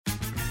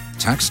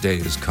Tax day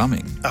is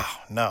coming. Oh,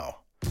 no.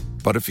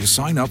 But if you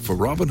sign up for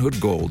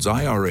Robinhood Gold's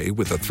IRA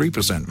with a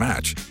 3%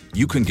 match,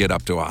 you can get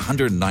up to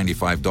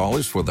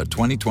 $195 for the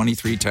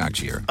 2023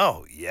 tax year.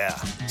 Oh, yeah.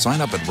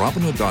 Sign up at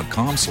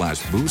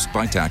Robinhood.com/boost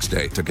by tax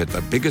day to get the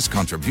biggest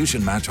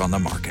contribution match on the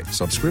market.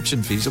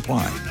 Subscription fees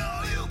apply.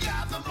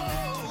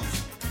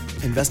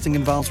 Investing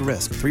involves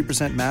risk.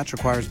 3% match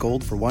requires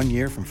gold for 1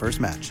 year from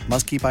first match.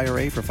 Must keep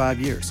IRA for 5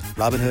 years.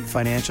 Robinhood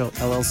Financial,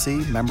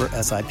 LLC, member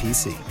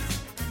SIPC.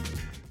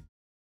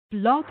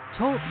 Blog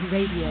Talk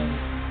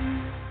Radio.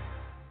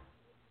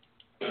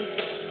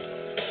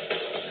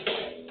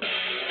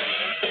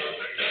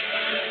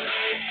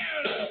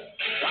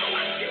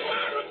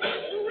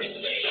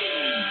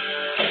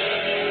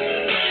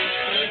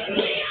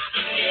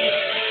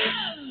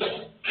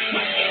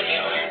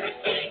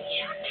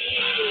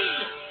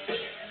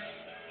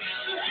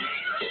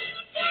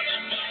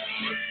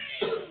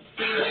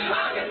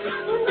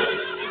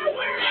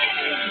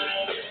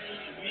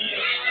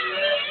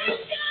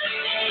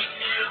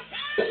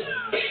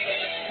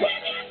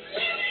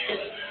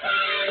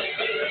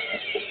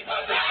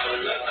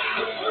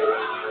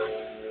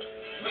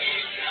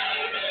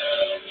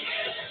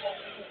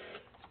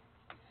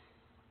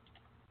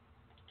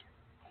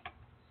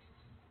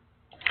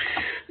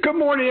 Good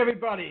morning,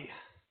 everybody.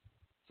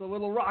 It's a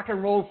little rock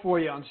and roll for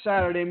you on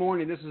Saturday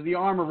morning. This is the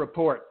ARMOR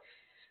Report.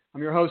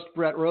 I'm your host,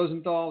 Brett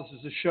Rosenthal. This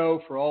is a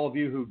show for all of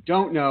you who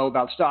don't know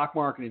about stock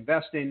market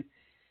investing,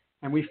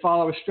 and we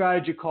follow a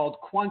strategy called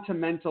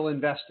quantamental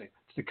investing.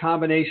 It's the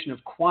combination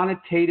of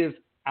quantitative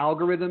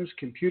algorithms,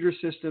 computer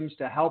systems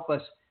to help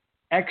us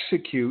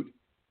execute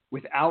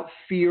without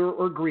fear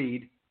or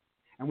greed,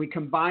 and we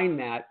combine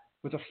that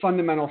with a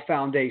fundamental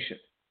foundation,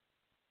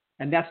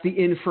 and that's the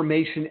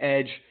information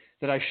edge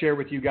that I share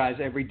with you guys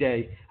every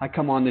day I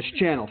come on this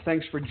channel.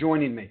 Thanks for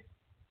joining me.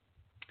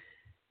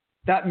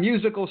 That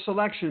musical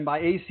selection by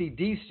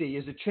AC/DC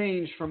is a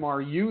change from our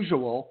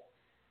usual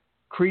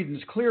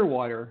Creedence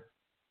Clearwater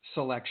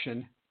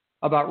selection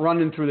about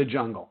running through the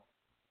jungle.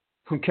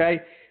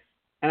 Okay?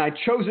 And I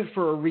chose it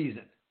for a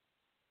reason.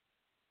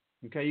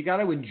 Okay? You got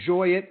to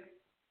enjoy it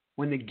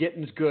when the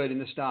getting's good in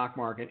the stock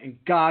market.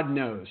 And God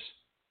knows,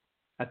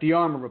 at the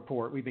ARMOR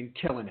Report, we've been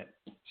killing it.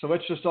 So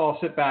let's just all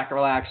sit back,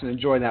 relax, and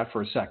enjoy that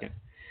for a second.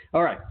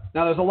 All right.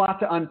 Now, there's a lot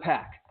to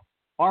unpack.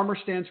 ARMOR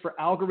stands for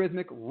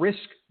Algorithmic Risk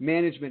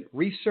Management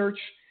Research.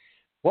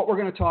 What we're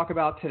going to talk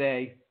about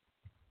today,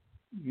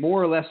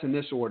 more or less in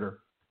this order,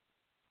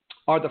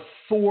 are the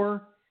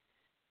four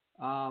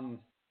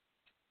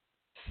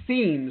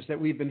themes that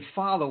we've been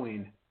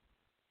following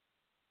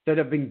that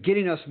have been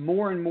getting us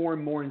more and more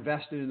and more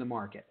invested in the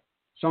market.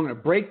 So I'm going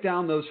to break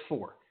down those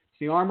four. It's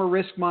the ARMOR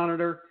Risk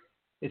Monitor.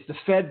 It's the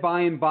Fed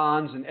buying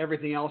bonds and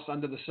everything else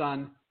under the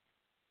sun.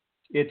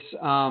 It's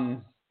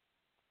the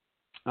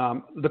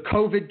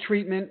COVID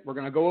treatment. We're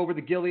going to go over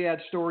the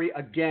Gilead story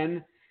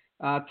again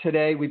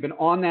today. We've been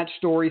on that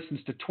story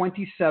since the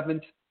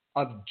 27th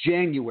of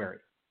January.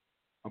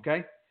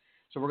 Okay?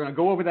 So we're going to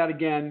go over that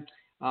again.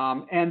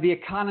 And the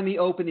economy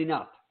opening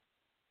up,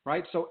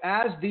 right? So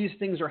as these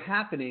things are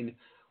happening,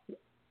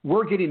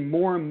 we're getting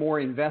more and more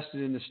invested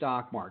in the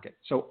stock market.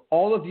 So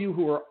all of you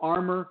who are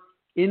ARMOR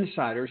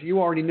insiders, you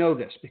already know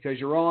this because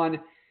you're on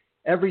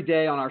every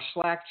day on our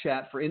Slack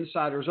chat for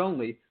insiders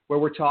only, where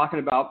we're talking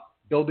about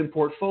building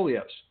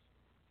portfolios.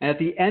 And at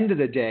the end of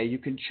the day, you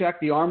can check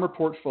the ARMOR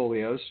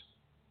portfolios,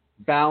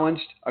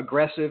 balanced,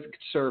 aggressive,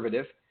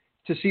 conservative,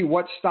 to see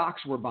what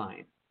stocks we're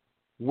buying,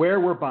 where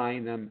we're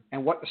buying them,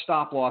 and what the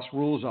stop loss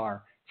rules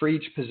are for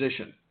each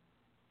position,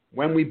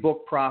 when we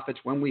book profits,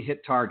 when we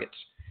hit targets.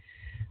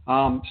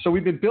 So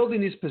we've been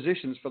building these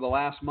positions for the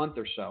last month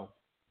or so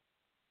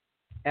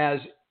as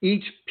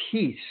each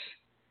piece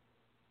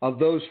of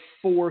those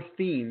four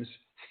themes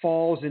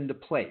falls into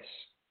place.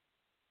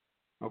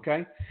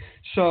 Okay?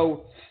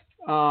 So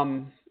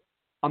I'm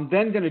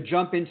then going to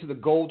jump into the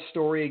gold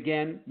story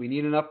again. We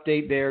need an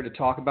update there to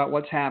talk about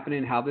what's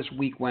happening, how this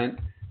week went,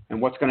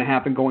 and what's going to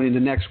happen going into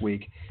next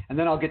week. And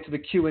then I'll get to the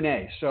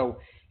Q&A. So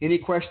any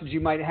questions you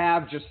might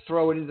have, just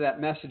throw it into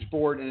that message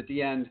board, and at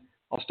the end,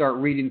 I'll start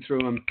reading through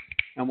them,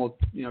 and we'll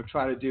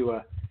try to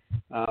do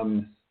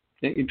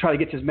try to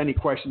get to as many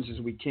questions as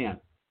we can.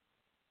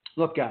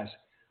 Look, guys,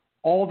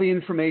 all the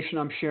information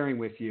I'm sharing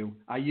with you,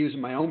 I use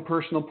in my own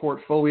personal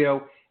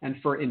portfolio and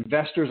for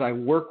investors I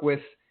work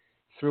with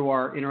through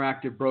our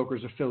Interactive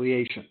Brokers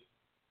affiliation.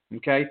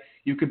 Okay?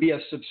 You could be a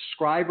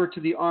subscriber to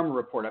the ARMOR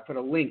Report. I put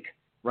a link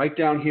right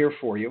down here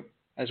for you,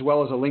 as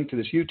well as a link to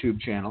this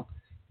YouTube channel.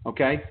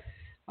 Okay?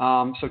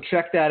 So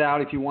check that out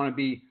if you want to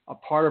be a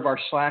part of our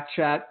Slack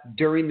chat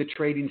during the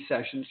trading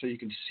session so you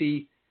can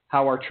see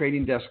how our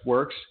trading desk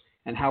works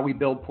and how we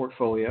build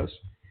portfolios.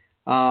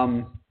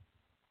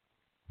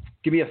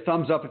 Give me a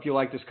thumbs up if you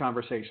like this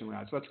conversation,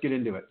 guys. Let's get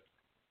into it.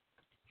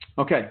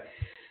 Okay.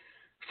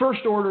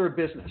 First order of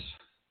business.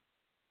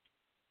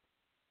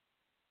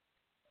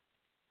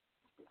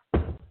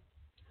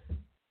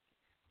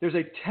 There's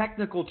a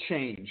technical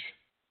change.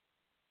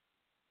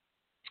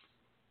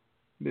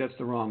 Maybe that's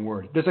the wrong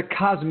word. There's a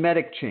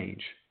cosmetic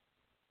change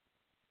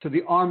to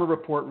the ARMOR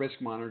Report risk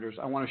monitors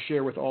I want to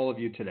share with all of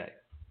you today.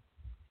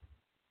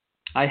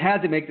 I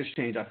had to make this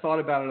change. I thought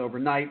about it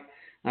overnight.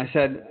 And I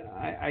said,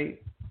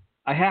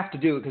 I have to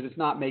do it because it's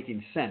not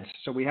making sense.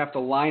 So we have to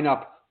line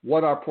up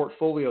what our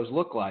portfolios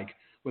look like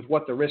with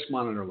what the risk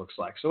monitor looks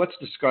like. So let's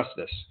discuss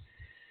this.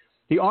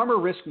 The ARMOR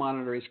Risk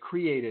Monitor is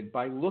created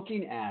by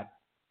looking at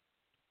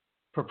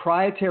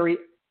proprietary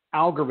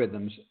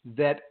algorithms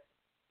that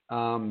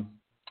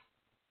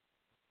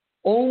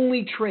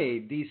only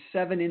trade these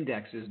 7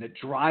 indexes that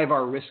drive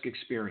our risk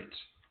experience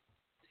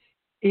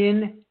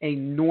in a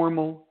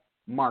normal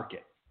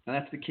market. Now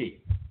that's the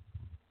key.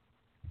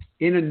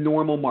 In a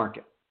normal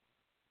market.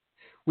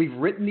 We've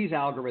written these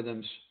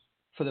algorithms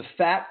for the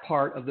fat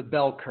part of the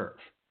bell curve,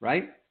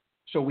 right?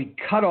 So we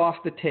cut off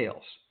the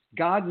tails.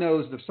 God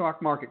knows the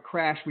stock market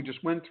crash we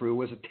just went through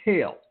was a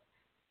tail.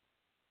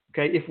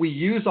 Okay, if we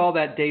use all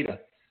that data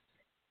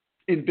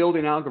in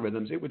building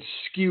algorithms, it would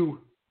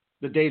skew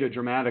the data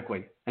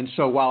dramatically. And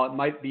so while it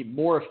might be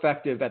more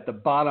effective at the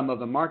bottom of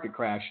the market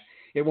crash,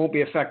 it won't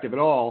be effective at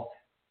all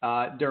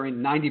during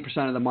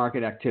 90% of the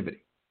market activity.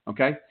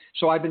 Okay,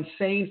 so I've been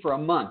saying for a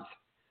month,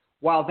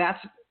 while that's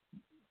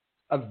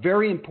a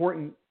very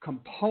important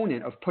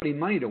component of putting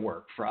money to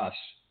work for us,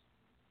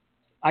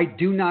 I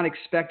do not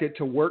expect it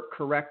to work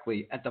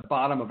correctly at the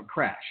bottom of a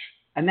crash.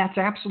 And that's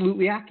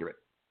absolutely accurate,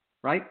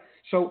 right?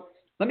 So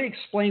let me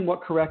explain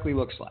what correctly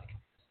looks like.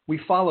 We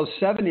follow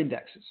 7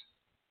 indexes: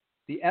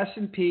 the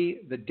S&P,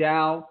 the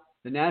Dow,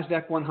 the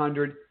NASDAQ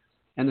 100,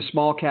 and the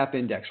small cap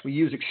index. We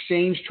use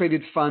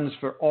exchange-traded funds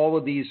for all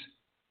of these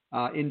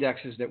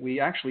indexes that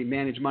we actually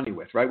manage money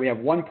with, right? We have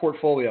one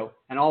portfolio,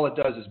 and all it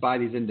does is buy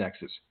these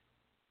indexes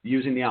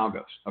using the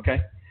algos,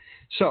 okay?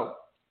 So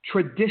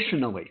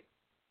traditionally,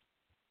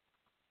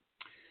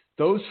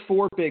 those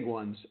 4 big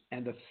ones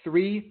and the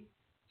 3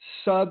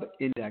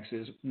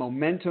 sub-indexes,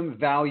 momentum,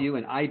 value,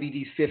 and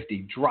IBD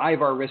 50,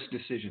 drive our risk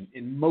decision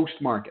in most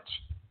markets.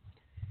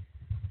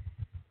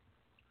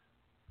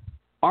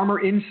 ARMOR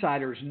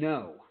insiders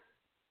know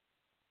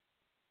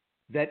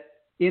that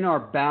in our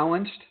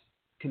balanced,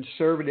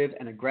 conservative,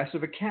 and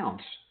aggressive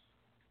accounts,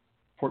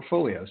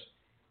 portfolios,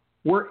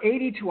 we're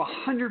 80 to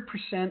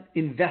 100%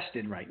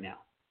 invested right now.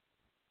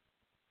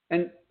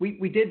 And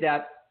we did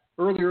that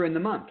earlier in the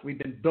month. We've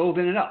been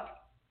building it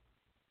up,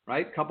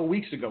 right? A couple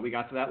weeks ago, we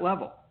got to that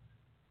level.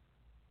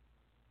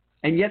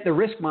 And yet the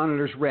risk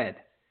monitor's red.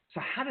 So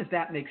how does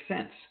that make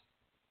sense?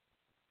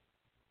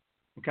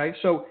 Okay,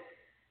 so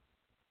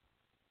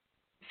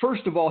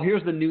first of all,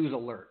 here's the news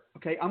alert.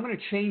 Okay, I'm going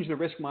to change the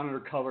risk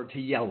monitor color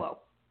to yellow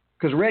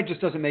because red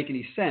just doesn't make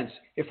any sense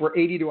if we're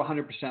 80 to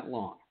 100%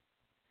 long.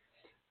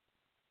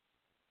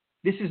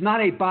 This is not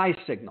a buy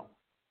signal.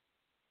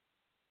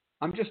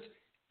 I'm just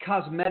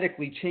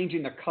cosmetically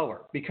changing the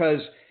color because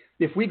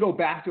if we go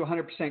back to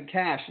 100%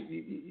 cash,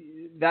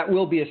 that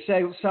will be a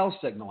sell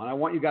signal, and I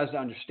want you guys to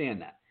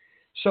understand that.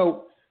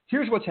 So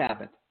here's what's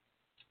happened.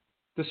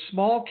 The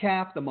small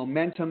cap, the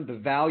momentum, the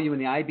value,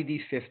 and the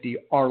IBD 50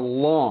 are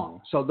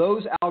long. So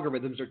those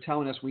algorithms are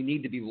telling us we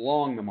need to be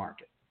long the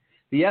market.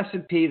 The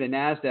S&P, the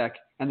NASDAQ,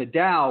 and the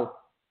Dow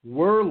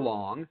were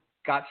long,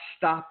 got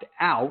stopped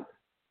out,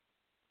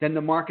 then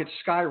the market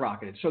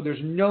skyrocketed. So there's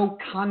no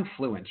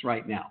confluence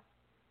right now.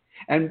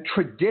 And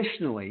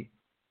traditionally,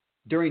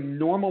 during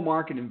normal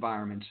market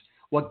environments,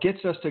 what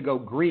gets us to go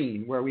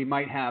green, where we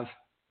might have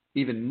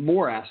even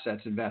more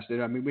assets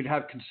invested, I mean, we'd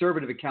have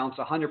conservative accounts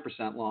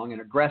 100% long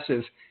and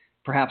aggressive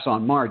perhaps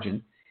on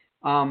margin.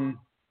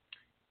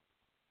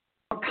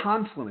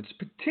 Confluence,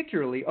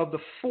 particularly of the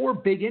 4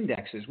 big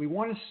indexes, we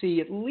want to see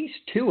at least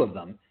 2 of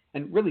them,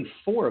 and really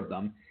 4 of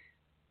them,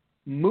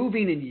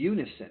 moving in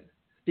unison,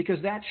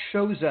 because that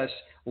shows us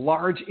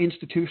large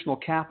institutional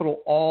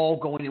capital all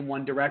going in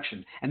one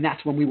direction. And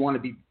that's when we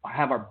want to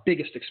have our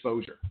biggest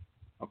exposure.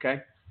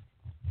 Okay?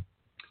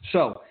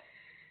 So,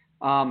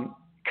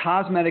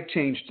 cosmetic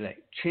change today,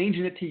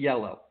 changing it to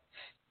yellow.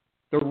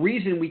 The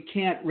reason we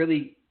can't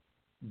really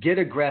get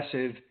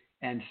aggressive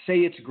and say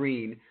it's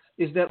green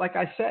is that, like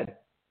I said,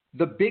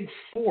 the big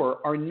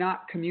 4 are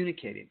not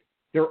communicating.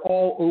 They're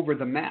all over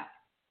the map,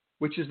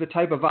 which is the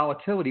type of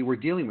volatility we're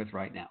dealing with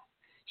right now.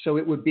 So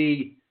it would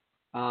be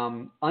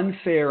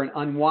unfair and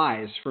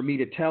unwise for me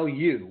to tell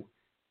you,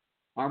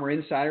 ARMOR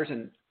insiders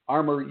and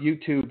ARMOR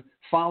YouTube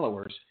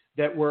followers,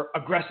 that we're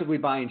aggressively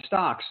buying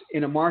stocks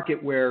in a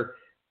market where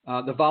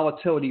the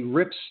volatility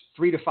rips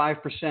 3 to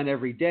 5%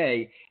 every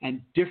day,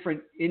 and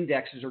different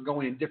indexes are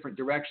going in different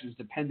directions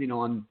depending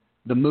on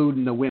the mood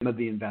and the whim of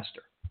the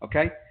investor.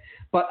 Okay?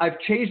 But I've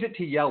changed it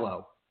to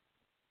yellow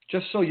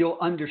just so you'll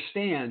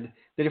understand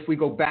that if we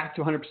go back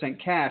to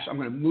 100% cash, I'm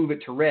going to move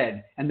it to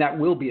red, and that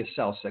will be a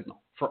sell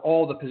signal for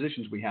all the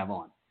positions we have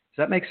on. Does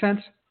that make sense?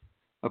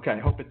 Okay, I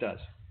hope it does.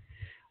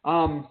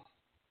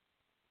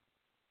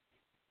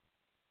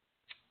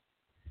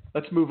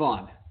 Let's move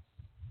on.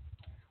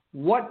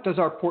 What does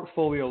our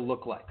portfolio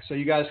look like? So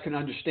you guys can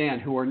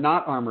understand who are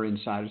not ARMOR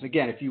insiders.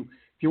 Again, if you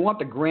want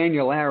the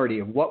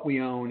granularity of what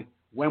we own,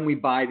 when we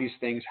buy these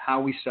things,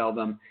 how we sell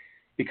them,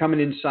 become an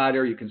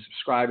insider. You can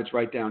subscribe. It's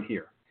right down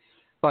here.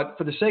 But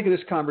for the sake of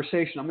this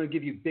conversation, I'm going to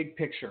give you a big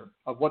picture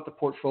of what the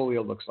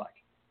portfolio looks like.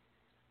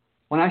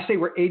 When I say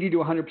we're 80 to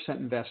 100%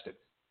 invested,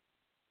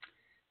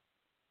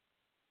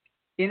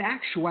 in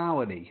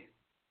actuality,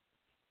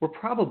 we're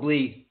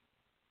probably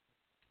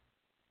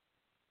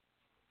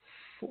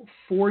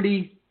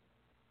 30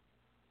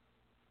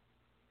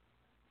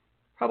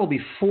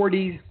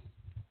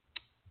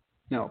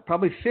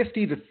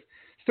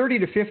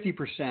 to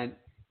 50%.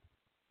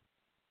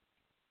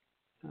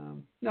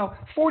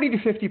 40 to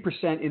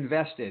 50%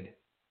 invested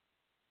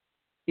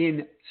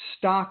in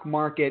stock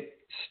market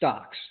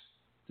stocks.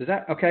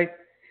 Okay?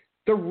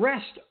 The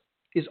rest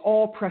is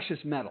all precious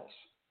metals.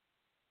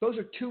 Those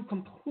are two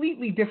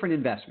completely different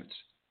investments.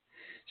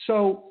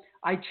 So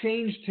I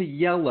changed to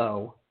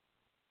yellow,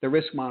 the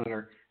risk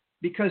monitor,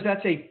 because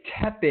that's a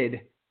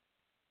tepid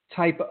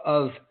type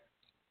of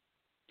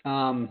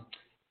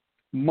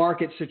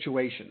market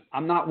situation.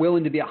 I'm not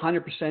willing to be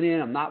 100%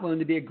 in. I'm not willing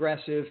to be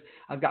aggressive.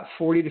 I've got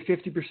 40 to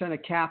 50%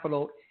 of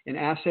capital in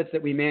assets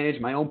that we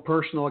manage, my own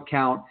personal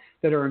account,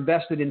 that are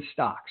invested in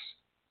stocks.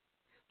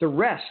 The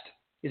rest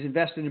is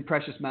invested in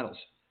precious metals.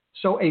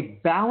 So a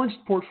balanced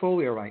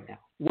portfolio right now,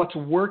 what's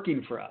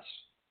working for us.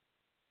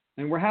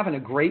 And we're having a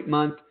great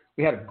month.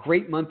 We had a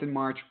great month in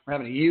March. We're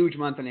having a huge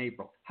month in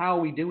April. How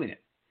are we doing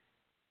it?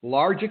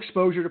 Large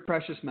exposure to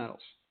precious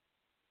metals,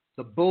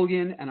 the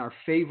bullion, and our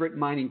favorite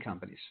mining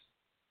companies.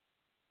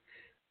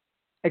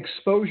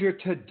 Exposure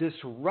to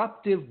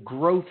disruptive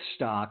growth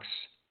stocks,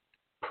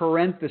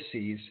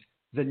 parentheses,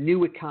 the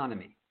new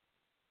economy.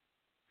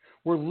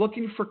 We're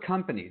looking for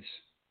companies,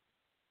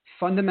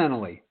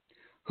 fundamentally,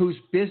 whose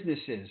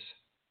businesses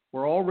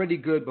were already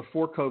good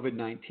before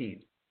COVID-19,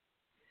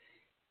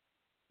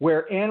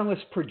 where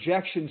analyst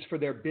projections for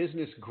their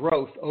business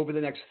growth over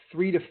the next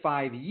 3 to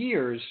 5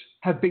 years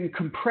have been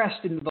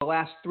compressed into the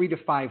last 3 to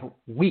 5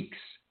 weeks.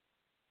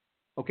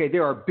 Okay,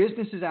 there are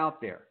businesses out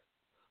there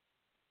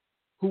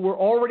who were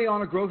already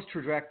on a growth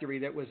trajectory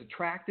that was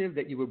attractive,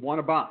 that you would want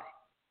to buy,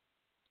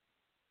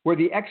 where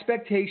the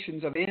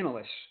expectations of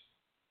analysts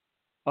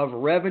of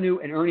revenue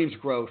and earnings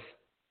growth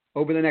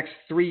over the next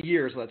 3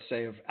 years, let's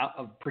say, of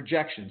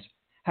projections,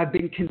 have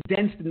been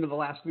condensed into the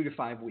last 3 to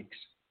 5 weeks.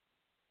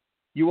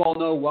 You all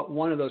know what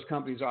one of those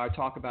companies are. I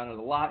talk about it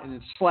a lot, and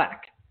it's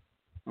Slack.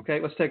 Okay,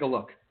 let's take a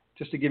look,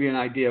 just to give you an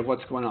idea of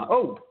what's going on.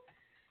 Oh,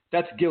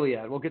 that's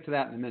Gilead. We'll get to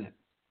that in a minute.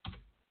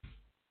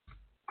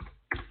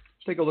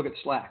 Let's take a look at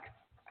Slack,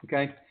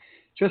 okay?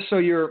 Just so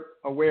you're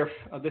aware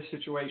of this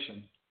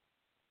situation,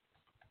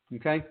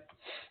 okay?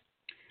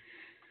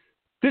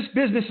 This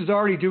business is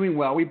already doing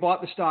well. We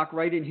bought the stock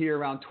right in here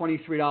around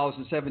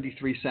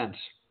 $23.73.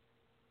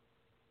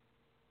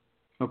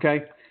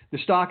 Okay? The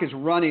stock is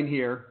running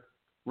here,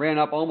 ran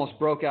up, almost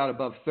broke out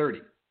above 30.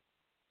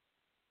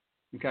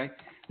 Okay?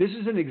 This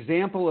is an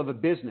example of a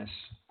business.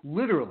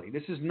 Literally,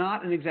 this is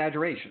not an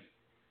exaggeration.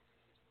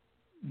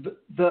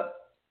 The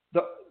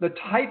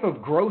type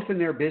of growth in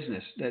their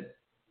business that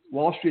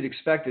Wall Street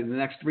expected in the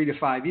next 3 to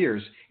 5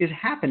 years is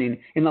happening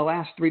in the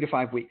last 3 to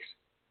 5 weeks.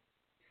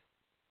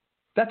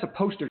 That's a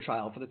poster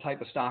child for the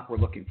type of stock we're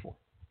looking for.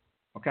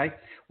 Okay?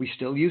 We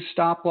still use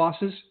stop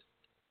losses.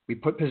 We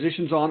put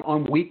positions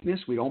on weakness.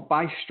 We don't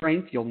buy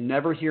strength. You'll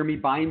never hear me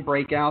buying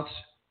breakouts.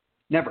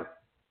 Never.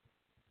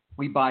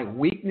 We buy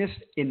weakness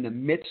in the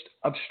midst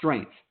of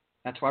strength.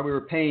 That's why we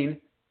were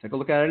paying. Take a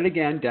look at it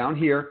again down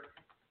here.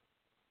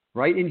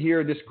 Right in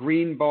here, this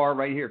green bar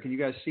right here. Can you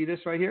guys see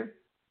this right here?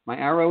 My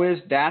arrow is,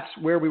 that's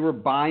where we were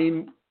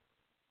buying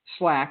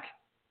Slack.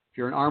 If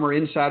you're an Armor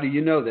insider,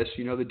 you know this.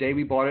 You know the day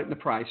we bought it and the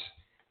price.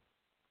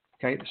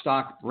 Okay, the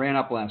stock ran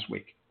up last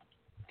week.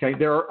 Okay,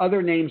 there are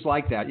other names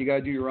like that. You got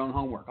to do your own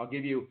homework. I'll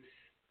give you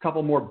a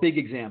couple more big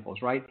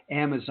examples, right?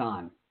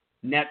 Amazon,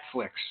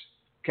 Netflix,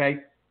 okay?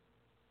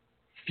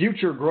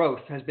 Future growth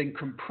has been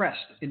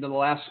compressed into the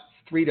last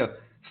 3 to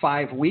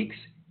 5 weeks,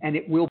 and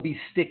it will be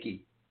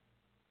sticky.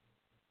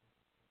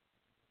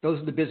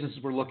 Those are the businesses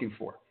we're looking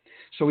for.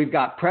 So we've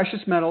got precious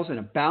metals in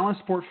a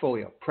balanced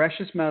portfolio.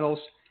 Precious metals,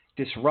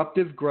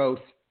 disruptive growth.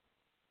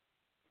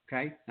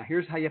 Okay, now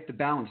here's how you have to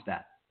balance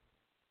that.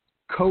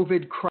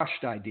 COVID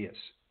crushed ideas.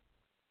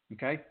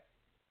 Okay,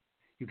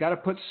 you've got to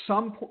put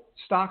some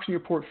stocks in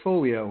your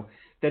portfolio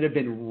that have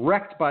been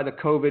wrecked by the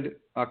COVID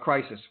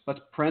crisis.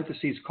 Let's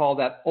parentheses call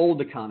that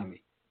old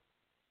economy.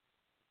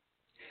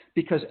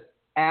 Because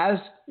as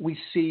we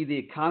see the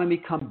economy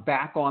come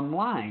back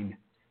online,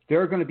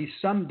 there are going to be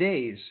some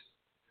days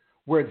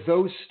where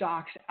those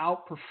stocks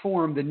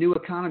outperform the new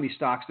economy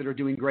stocks that are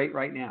doing great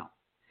right now.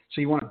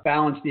 So you want to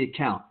balance the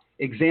account.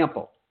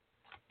 Example,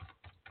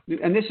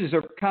 and this is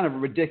a kind of a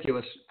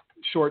ridiculous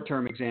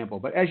short-term example,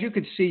 but as you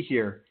can see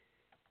here,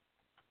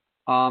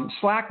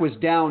 Slack was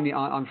down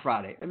on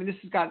Friday. I mean, this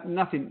has got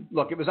nothing.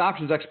 Look, it was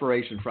options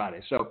expiration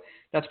Friday, so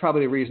that's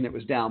probably the reason it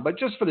was down. But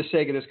just for the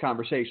sake of this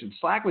conversation,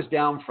 Slack was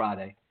down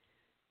Friday.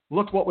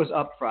 Look what was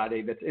up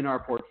Friday that's in our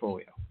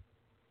portfolio.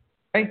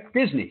 Okay,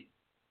 Disney.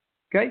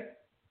 Okay,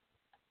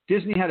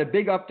 Disney had a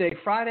big update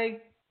Friday,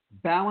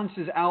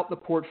 balances out the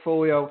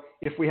portfolio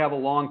if we have a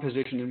long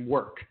position in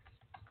work.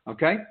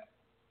 Okay?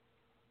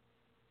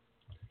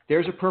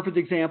 There's a perfect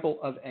example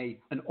of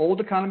an old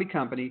economy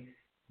company,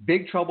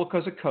 big trouble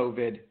because of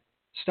COVID,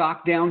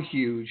 stock down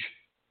huge,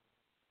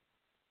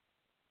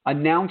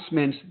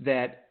 announcements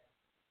that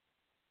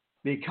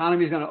the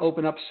economy is going to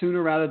open up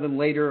sooner rather than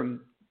later and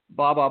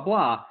blah, blah,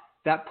 blah.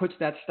 That puts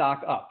that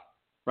stock up,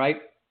 right?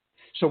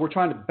 So we're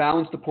trying to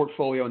balance the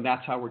portfolio, and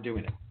that's how we're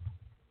doing it.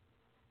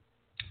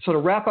 So to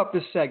wrap up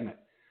this segment,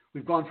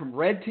 we've gone from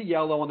red to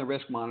yellow on the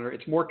risk monitor.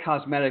 It's more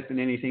cosmetic than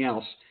anything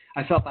else.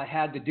 I felt I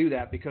had to do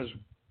that because,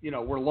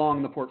 we're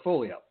long the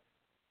portfolio,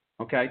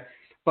 okay?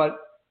 But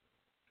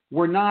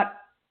we're not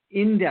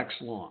index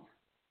long.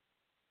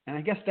 And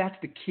I guess that's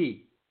the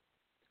key.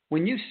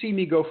 When you see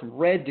me go from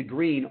red to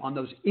green on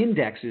those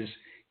indexes,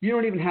 you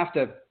don't even have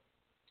to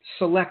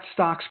select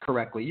stocks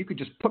correctly. You could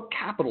just put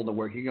capital to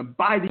work. You can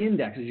buy the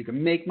indexes. You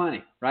can make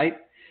money, right?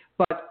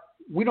 But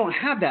we don't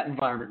have that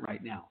environment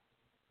right now.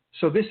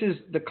 So this is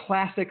the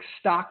classic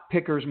stock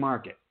pickers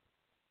market.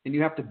 And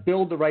you have to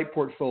build the right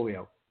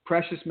portfolio.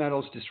 Precious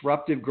metals,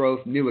 disruptive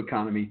growth, new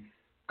economy,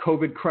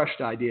 COVID crushed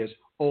ideas,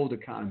 old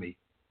economy.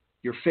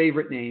 Your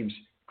favorite names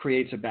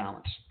creates a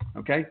balance,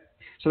 okay?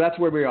 So that's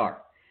where we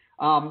are.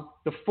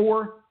 The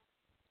 4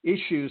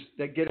 issues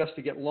that get us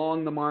to get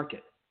long the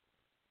market.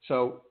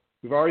 So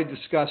we've already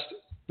discussed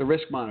the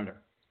risk monitor.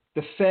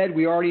 The Fed,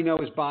 we already know,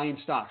 is buying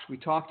stocks. We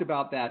talked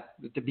about that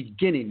at the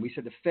beginning. We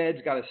said the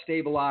Fed's got to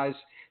stabilize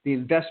the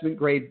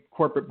investment-grade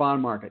corporate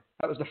bond market.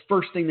 That was the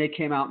first thing they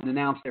came out and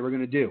announced they were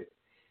going to do.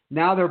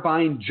 Now they're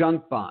buying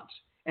junk bonds,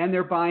 and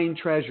they're buying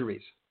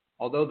treasuries.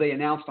 Although they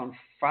announced on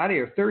Friday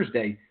or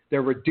Thursday,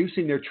 they're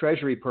reducing their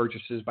treasury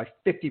purchases by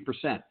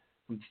 50%,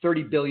 from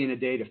 $30 billion a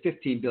day to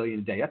 $15 billion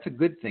a day. That's a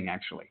good thing,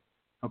 actually,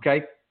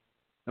 okay?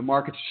 The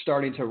markets are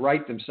starting to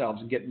right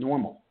themselves and get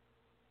normal,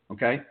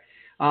 okay?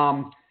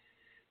 The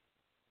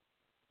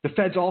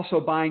Fed's also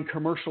buying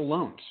commercial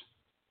loans.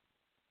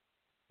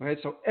 Right?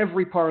 So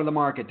every part of the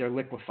market, they're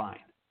liquefying.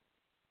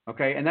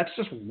 Okay? And that's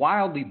just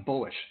wildly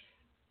bullish.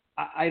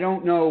 I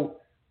don't know.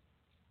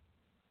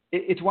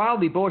 It's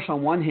wildly bullish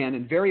on one hand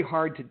and very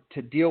hard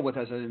to deal with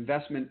as an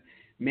investment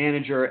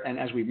manager and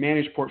as we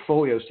manage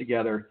portfolios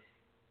together,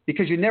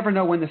 because you never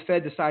know when the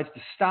Fed decides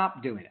to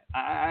stop doing it.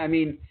 I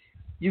mean,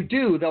 you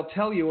do. They'll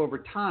tell you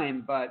over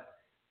time, but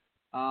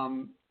I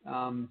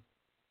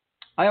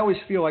always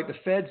feel like the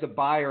Fed's the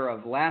buyer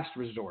of last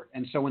resort.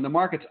 And so when the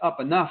market's up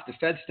enough, the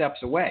Fed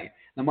steps away.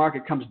 The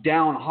market comes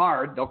down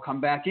hard, they'll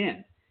come back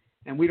in.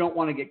 And we don't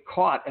want to get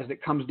caught as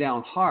it comes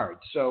down hard.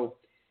 So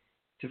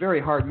it's a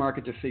very hard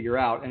market to figure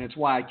out, and it's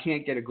why I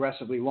can't get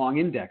aggressively long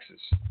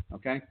indexes,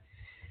 okay?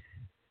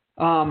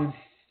 So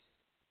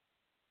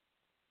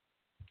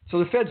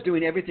the Fed's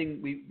doing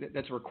everything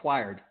that's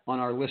required on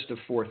our list of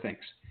 4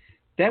 things.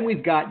 Then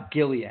we've got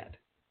Gilead,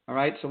 all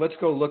right? So let's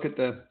go look at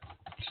the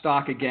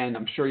stock again.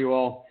 I'm sure you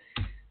all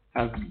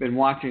have been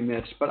watching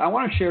this, but I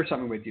want to share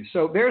something with you.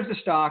 So there's the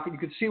stock. You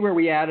can see where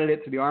we added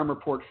it to the ARMOR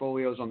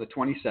portfolios on the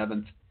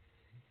 27th.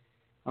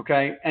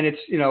 Okay, and it's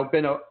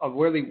been a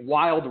really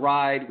wild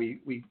ride.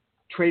 We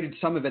traded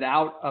some of it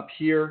out up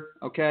here.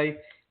 Okay,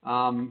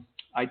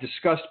 I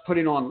discussed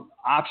putting on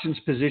options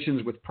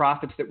positions with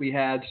profits that we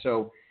had.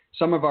 So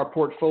some of our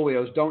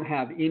portfolios don't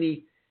have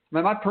any.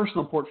 My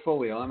personal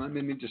portfolio. Let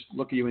me just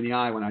look at you in the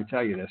eye when I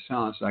tell you this.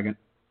 Hold on a second.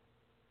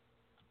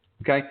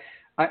 Okay,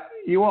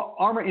 you all,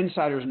 ARMOR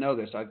insiders know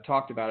this. I've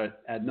talked about it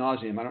ad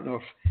nauseum. I don't know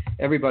if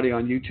everybody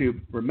on YouTube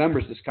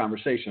remembers this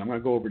conversation. I'm going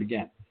to go over it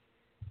again.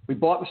 We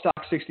bought the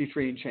stock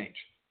 63 and change.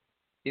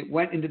 It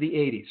went into the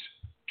 80s.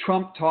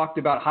 Trump talked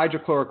about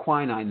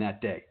hydrochloroquine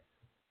that day.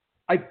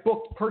 I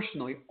booked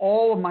personally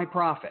all of my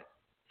profit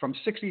from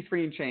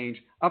 63 and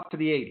change up to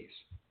the 80s.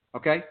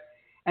 Okay?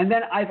 And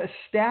then I've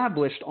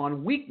established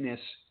on weakness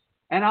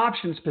an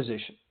options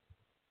position.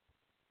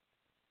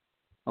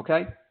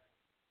 Okay?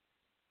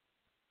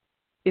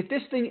 If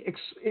this thing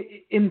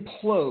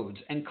implodes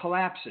and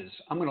collapses,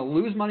 I'm going to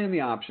lose money on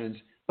the options,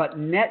 but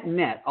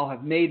net, I'll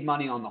have made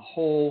money on the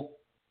whole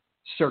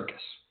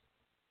circus.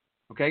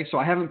 Okay, so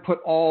I haven't put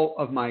all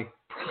of my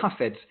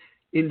profits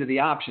into the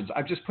options.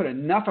 I've just put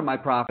enough of my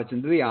profits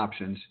into the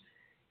options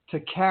to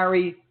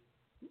carry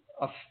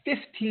a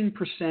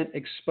 15%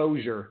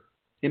 exposure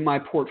in my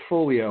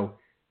portfolio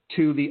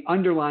to the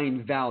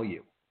underlying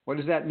value. What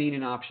does that mean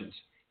in options?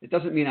 It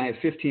doesn't mean I have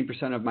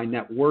 15% of my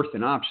net worth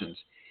in options.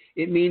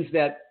 It means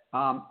that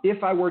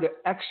if I were to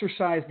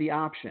exercise the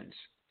options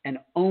and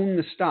own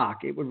the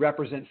stock, it would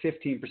represent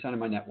 15% of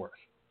my net worth.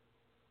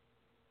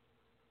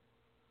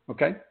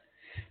 Okay?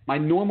 My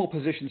normal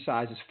position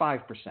size is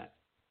 5%.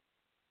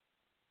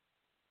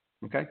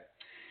 Okay?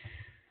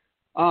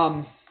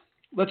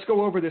 Let's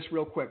go over this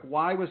real quick.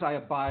 Why was I a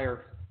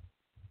buyer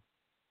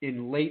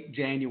in late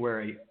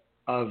January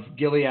of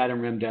Gilead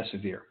and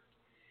Remdesivir?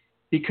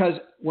 Because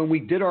when we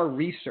did our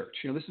research,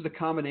 this is a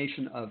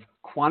combination of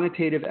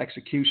quantitative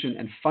execution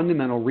and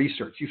fundamental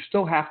research. You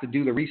still have to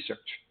do the research.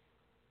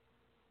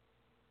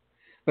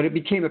 But it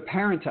became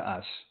apparent to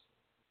us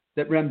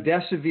that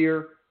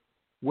Remdesivir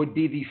would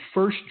be the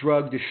first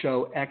drug to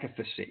show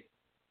efficacy.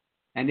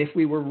 And if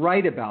we were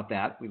right about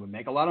that, we would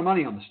make a lot of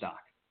money on the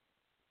stock.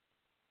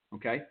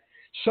 Okay?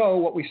 So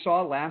what we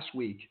saw last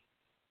week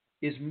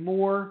is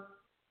more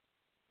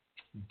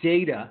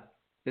data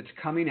that's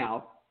coming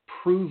out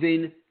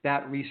proving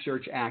that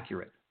research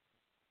accurate.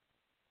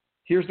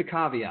 Here's the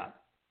caveat.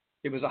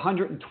 It was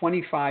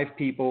 125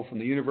 people from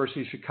the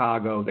University of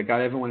Chicago that got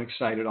everyone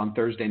excited on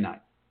Thursday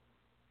night,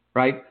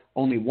 right?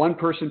 Only one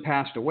person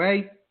passed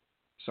away.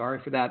 Sorry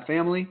for that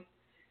family.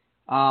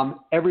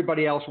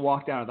 Everybody else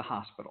walked out of the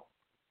hospital.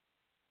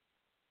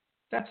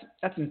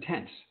 That's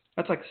intense.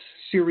 That's like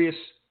serious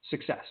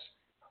success,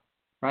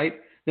 right?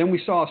 Then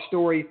we saw a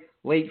story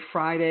late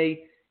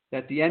Friday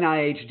that the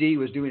NIHD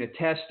was doing a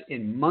test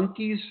in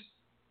monkeys.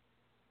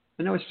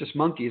 I know it's just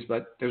monkeys,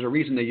 but there's a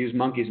reason they use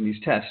monkeys in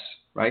these tests,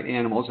 right?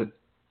 Animals. It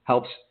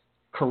helps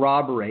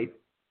corroborate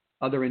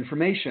other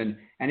information,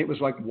 and it was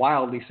like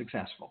wildly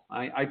successful.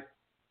 I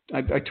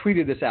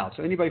tweeted this out,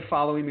 so anybody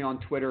following me on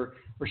Twitter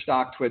or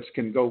StockTwits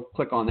can go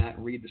click on that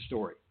and read the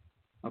story.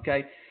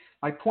 Okay,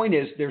 my point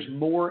is there's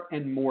more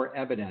and more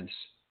evidence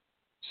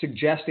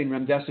suggesting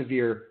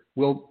remdesivir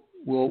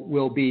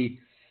will be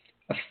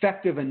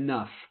effective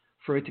enough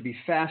for it to be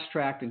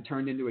fast-tracked and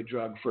turned into a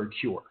drug for a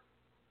cure.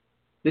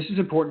 This is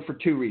important for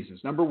two reasons.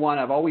 Number one,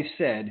 I've always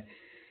said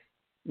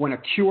when a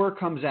cure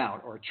comes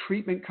out or a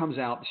treatment comes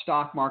out, the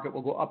stock market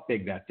will go up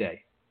big that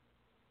day.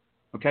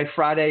 Okay,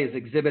 Friday is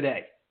Exhibit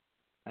A.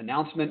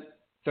 Announcement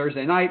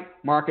Thursday night,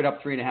 market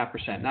up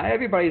 3.5%. Now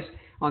everybody's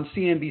on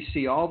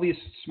CNBC, all these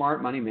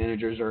smart money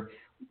managers are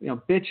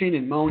bitching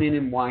and moaning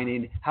and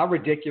whining how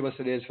ridiculous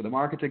it is for the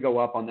market to go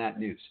up on that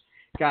news.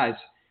 Guys,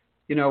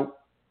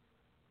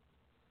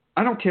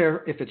 I don't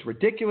care if it's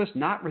ridiculous,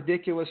 not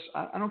ridiculous.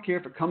 I don't care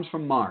if it comes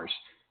from Mars.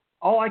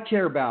 All I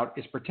care about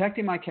is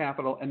protecting my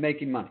capital and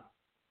making money.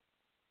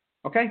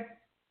 Okay?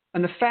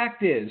 And the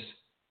fact is,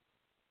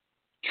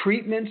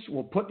 treatments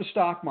will put the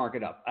stock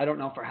market up. I don't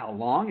know for how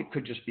long. It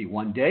could just be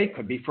one day. It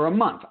could be for a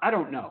month. I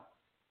don't know.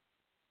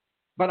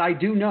 But I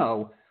do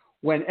know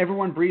when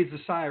everyone breathes a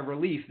sigh of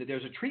relief that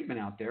there's a treatment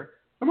out there,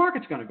 the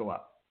market's going to go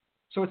up.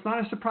 So it's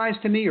not a surprise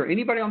to me or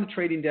anybody on the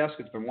trading desk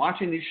that's been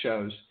watching these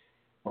shows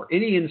or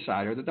any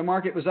insider that the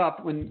market was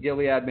up when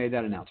Gilead made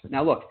that announcement.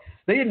 Now, look,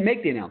 they didn't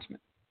make the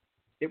announcement.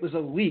 It was a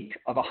leak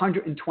of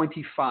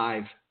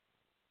 125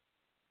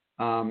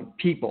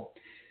 people.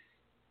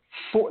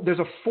 There's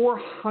a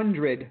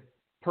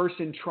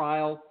 400-person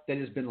trial that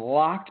has been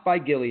locked by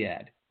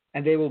Gilead,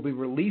 and they will be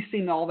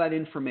releasing all that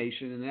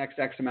information in the next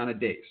X amount of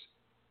days.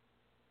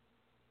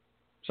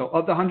 So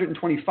of the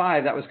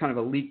 125, that was kind of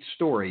a leaked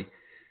story.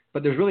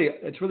 But it's really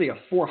a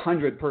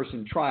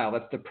 400-person trial.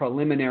 That's the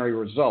preliminary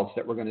results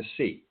that we're going to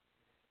see.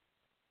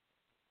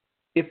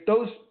 If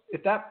those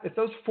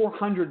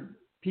 400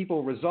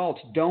 people results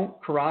don't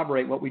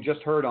corroborate what we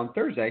just heard on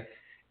Thursday,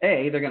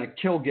 A, they're going to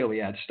kill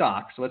Gilead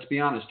stock. So let's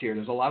be honest here.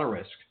 There's a lot of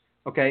risk.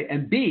 Okay.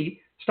 And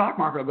B, stock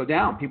market will go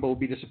down. People will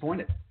be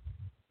disappointed.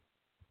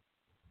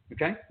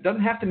 Okay. It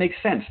doesn't have to make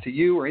sense to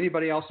you or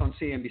anybody else on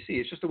CNBC.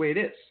 It's just the way it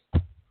is.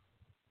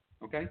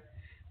 Okay.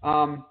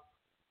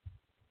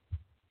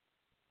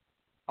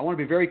 I want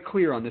to be very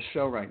clear on this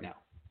show right now.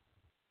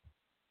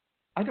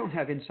 I don't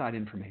have inside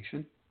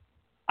information.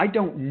 I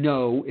don't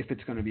know if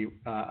it's going to be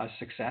a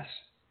success.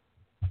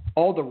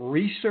 All the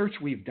research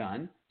we've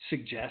done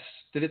suggests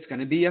that it's going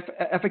to be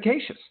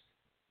efficacious.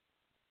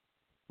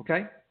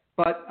 Okay?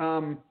 But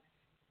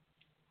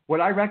would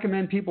I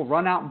recommend people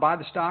run out and buy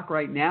the stock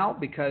right now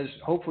because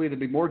hopefully there'll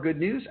be more good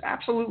news?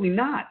 Absolutely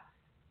not.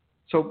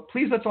 So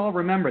please let's all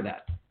remember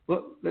that.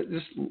 Look,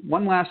 just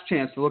one last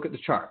chance to look at the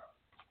chart.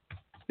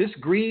 This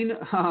green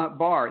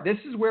bar, this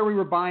is where we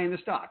were buying the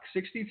stock,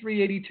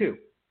 63.82.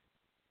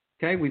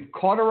 Okay, we've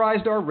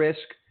cauterized our risk.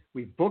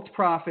 We've booked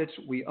profits.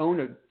 We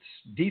own a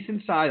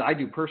decent size, I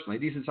do personally, a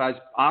decent size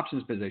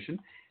options position,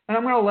 and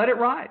I'm going to let it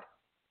ride.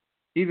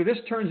 Either this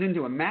turns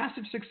into a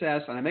massive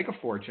success and I make a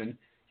fortune,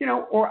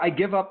 or I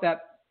give up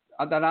that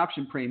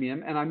option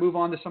premium and I move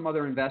on to some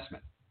other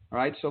investment. All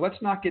right, so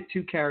let's not get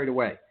too carried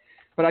away.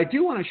 But I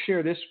do want to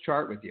share this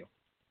chart with you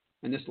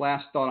and this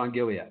last thought on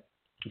Gilead.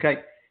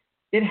 Okay.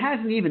 It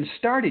hasn't even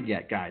started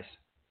yet, guys.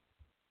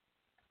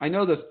 I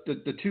know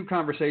the two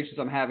conversations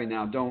I'm having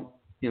now don't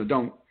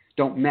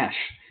mesh.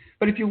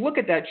 But if you look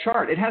at that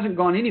chart, it hasn't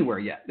gone anywhere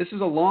yet. This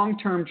is a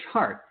long-term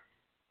chart.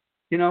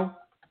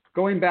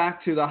 Going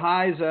back to the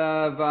highs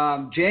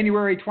of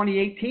January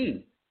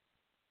 2018.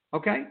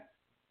 Okay?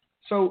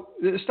 So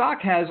the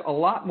stock has a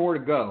lot more to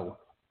go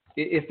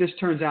if this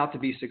turns out to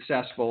be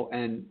successful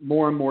and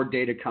more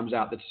data comes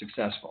out that's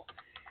successful.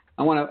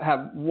 I want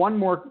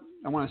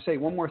to say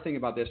one more thing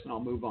about this, and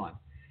I'll move on.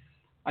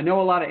 I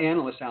know a lot of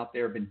analysts out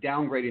there have been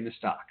downgrading the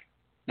stock.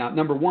 Now,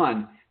 number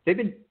one, they've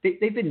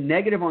been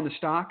negative on the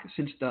stock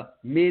since the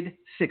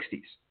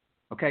mid-'60s.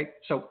 Okay,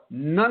 so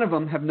none of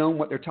them have known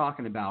what they're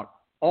talking about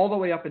all the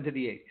way up into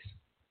the 80s.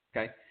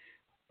 Okay,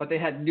 but they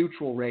had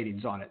neutral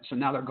ratings on it, so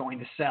now they're going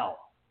to sell.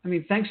 I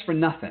mean, thanks for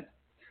nothing.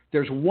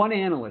 There's one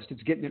analyst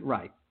that's getting it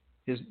right.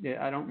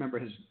 I don't remember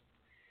his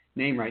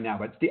name right now,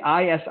 but it's the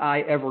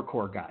ISI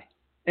Evercore guy.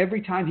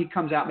 Every time he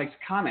comes out and makes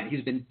a comment,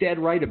 he's been dead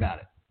right about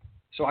it.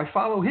 So I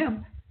follow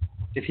him.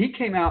 If he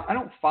came out, I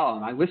don't follow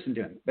him, I listen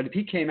to him, but if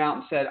he came out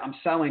and said, I'm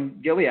selling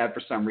Gilead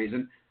for some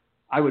reason,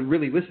 I would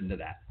really listen to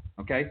that,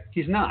 okay?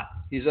 He's not.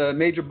 He's a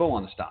major bull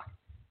on the stock,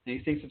 and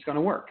he thinks it's going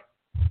to work,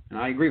 and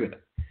I agree with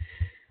it.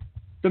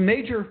 The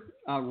major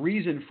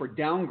reason for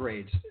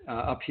downgrades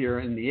up here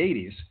in the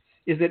 80s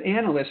is that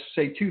analysts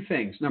say two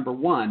things. Number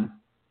one,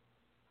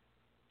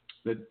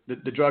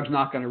 the drug's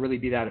not going to really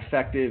be that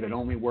effective. It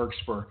only works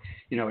for,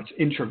 it's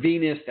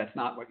intravenous. That's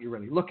not what you're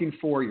really looking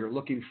for. You're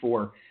looking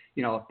for,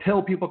 a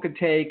pill people could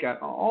take,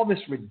 all this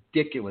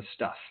ridiculous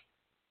stuff.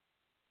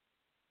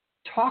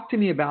 Talk to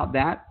me about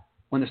that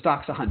when the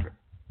stock's 100.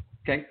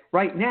 Okay.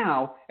 Right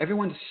now,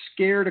 everyone's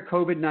scared of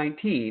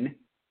COVID-19,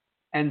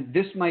 and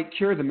this might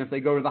cure them if they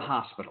go to the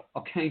hospital.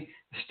 Okay.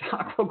 The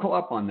stock will go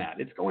up on that.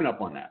 It's going up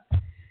on that.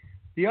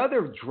 The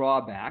other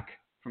drawback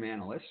from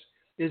analysts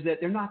is that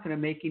they're not going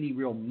to make any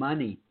real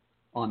money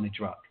on the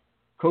drug.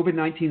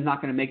 COVID-19 is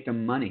not going to make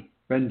them money.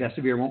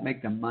 Remdesivir won't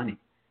make them money.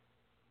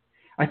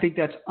 I think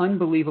that's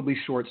unbelievably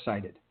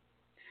short-sighted.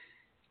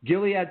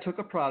 Gilead took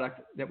a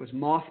product that was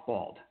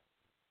mothballed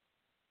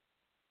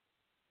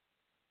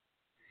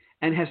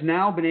and has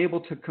now been able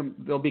to,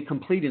 they'll be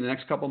completing in the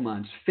next couple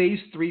months, phase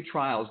 3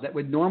 trials that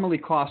would normally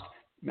cost,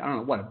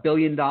 $1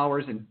 billion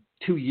in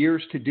 2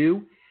 years to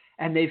do,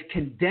 and they've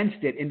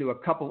condensed it into a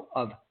couple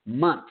of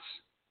months.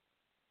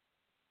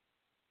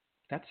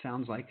 That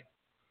sounds like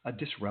a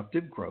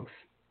disruptive growth,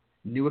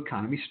 new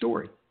economy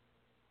story.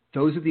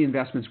 Those are the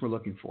investments we're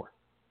looking for.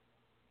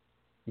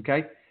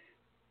 Okay?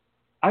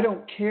 I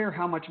don't care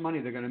how much money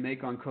they're going to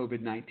make on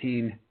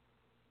COVID-19,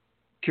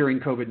 curing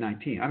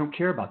COVID-19. I don't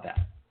care about that.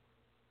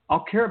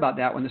 I'll care about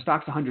that when the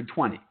stock's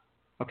 120.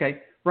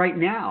 Okay? Right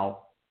now,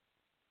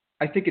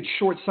 I think it's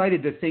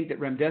short-sighted to think that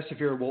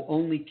remdesivir will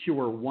only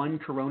cure one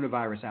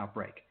coronavirus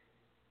outbreak.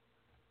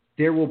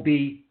 There will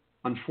be,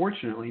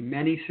 unfortunately,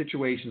 many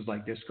situations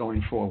like this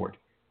going forward.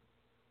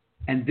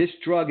 And this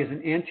drug is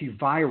an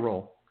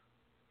antiviral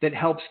that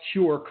helps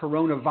cure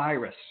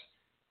coronavirus.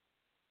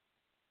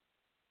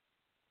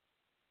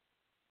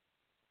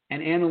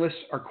 And analysts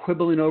are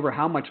quibbling over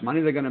how much money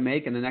they're going to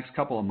make in the next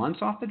couple of months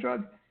off the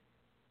drug?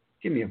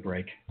 Give me a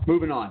break.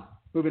 Moving on.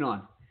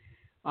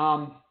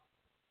 All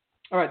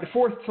right, the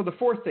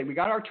fourth thing, we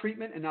got our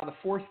treatment, and now the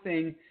fourth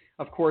thing,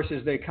 of course,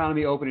 is the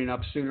economy opening up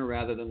sooner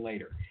rather than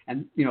later.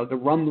 And, the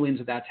rumblings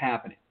of that's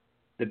happening.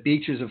 The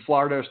beaches of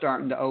Florida are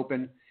starting to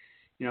open.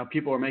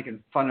 People are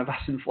making fun of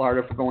us in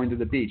Florida for going to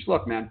the beach.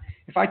 Look, man,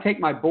 if I take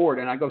my board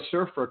and I go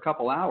surf for a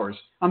couple hours,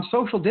 I'm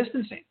social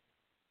distancing.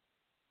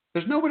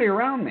 There's nobody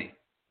around me.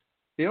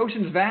 The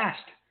ocean's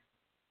vast.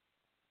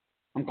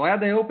 I'm glad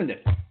they opened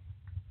it.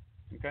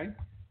 Okay?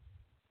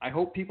 I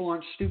hope people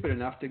aren't stupid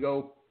enough to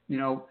go,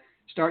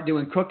 start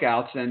doing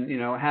cookouts and,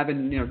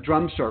 having,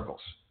 drum circles.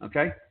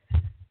 Okay?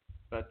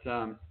 But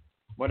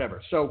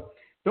whatever. So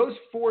those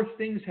four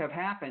things have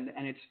happened,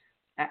 and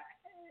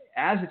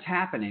as it's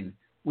happening,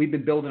 we've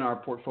been building our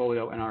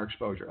portfolio and our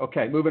exposure.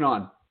 Okay, moving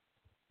on.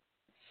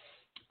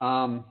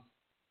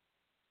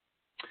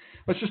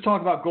 Let's just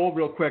talk about gold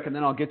real quick, and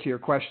then I'll get to your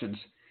questions.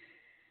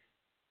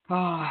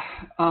 A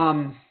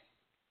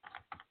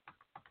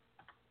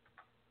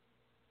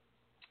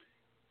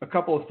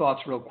couple of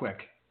thoughts real quick,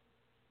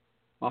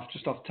 off the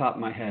top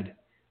of my head.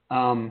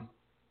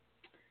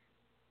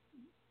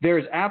 There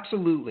is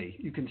absolutely,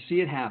 you can see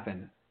it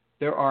happen,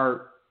 there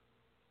are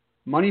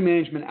money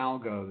management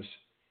algos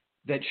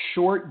that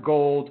short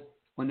gold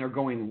when they're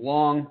going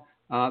long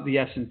the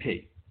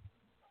S&P.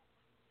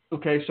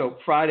 Okay, so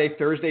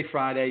Thursday,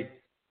 Friday,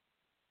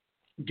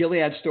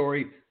 Gilead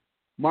story,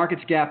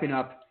 market's gapping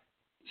up,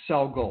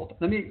 sell gold.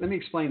 Let me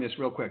explain this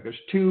real quick. There's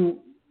two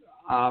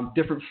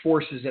different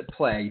forces at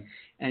play,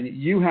 and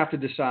you have to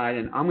decide,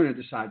 and I'm going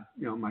to decide,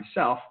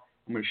 myself.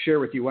 I'm going to share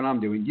with you what I'm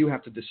doing. You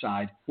have to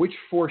decide which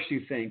force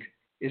you think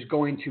is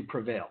going to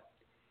prevail.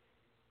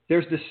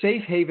 There's the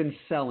safe haven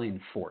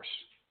selling force.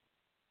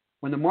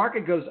 When the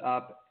market goes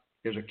up,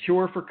 there's a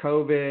cure for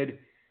COVID,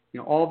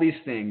 all these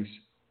things.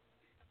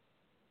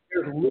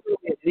 There's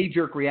literally a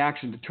knee-jerk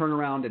reaction to turn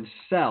around and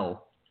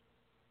sell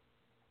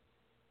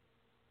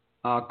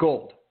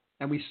gold.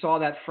 And we saw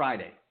that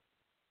Friday.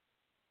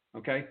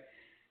 Okay?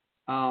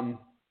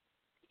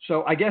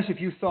 So I guess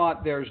if you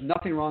thought there's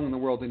nothing wrong in the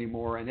world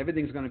anymore and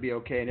everything's going to be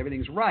okay and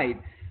everything's right,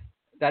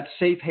 that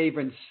safe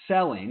haven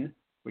selling,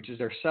 which is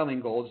they're selling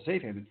gold,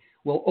 safe haven,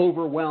 will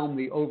overwhelm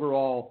the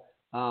overall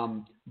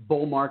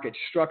bull market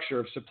structure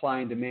of supply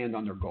and demand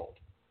on their gold.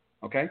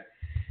 Okay?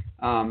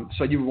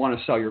 So you would want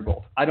to sell your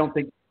gold. I don't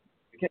think,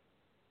 okay,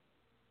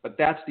 but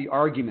that's the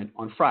argument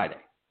on Friday.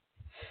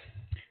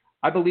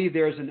 I believe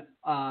there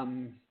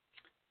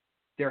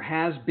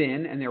has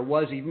been, and there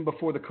was even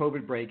before the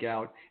COVID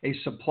breakout, a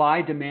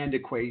supply-demand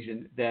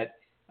equation that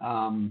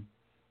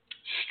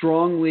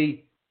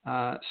strongly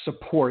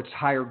supports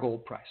higher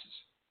gold prices.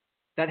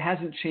 That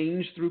hasn't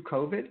changed through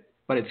COVID,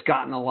 but it's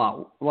gotten a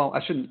lot. Well,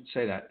 I shouldn't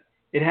say that.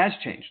 It has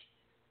changed.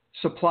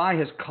 Supply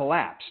has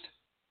collapsed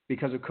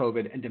because of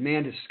COVID, and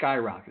demand has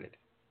skyrocketed.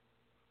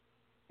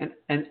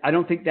 And I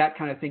don't think that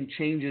kind of thing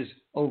changes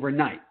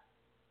overnight.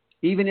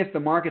 Even if the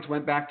markets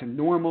went back to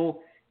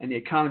normal and the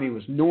economy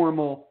was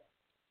normal,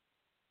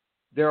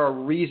 there are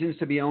reasons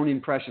to be owning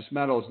precious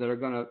metals that are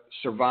going to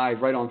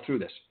survive right on through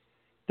this.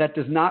 That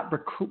does not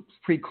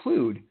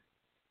preclude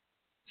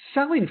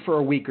selling for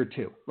a week or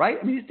two, right?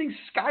 I mean, these things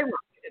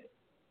skyrocketed.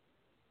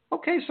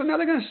 Okay, so now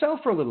they're going to sell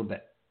for a little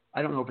bit.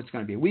 I don't know if it's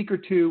going to be a week or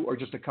two or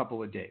just a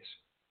couple of days.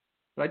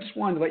 But I just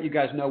wanted to let you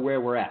guys know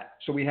where we're at.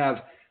 So we have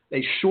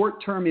a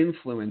short-term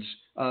influence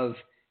of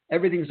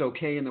everything's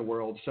okay in the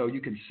world, so you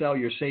can sell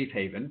your safe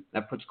haven.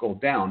 That puts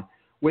gold down,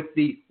 with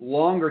the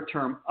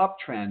longer-term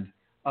uptrend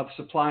of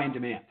supply and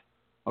demand.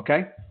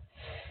 Okay?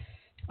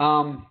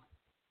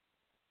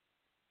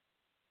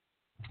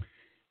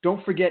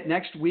 Don't forget,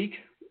 next week,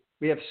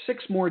 we have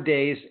 6 more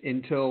days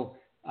until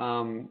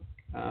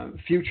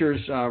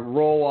futures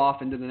roll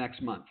off into the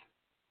next month,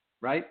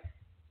 right?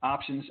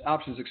 Options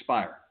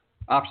expire.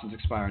 Options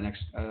expire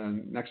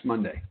next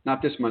Monday.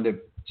 Not this Monday,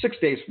 6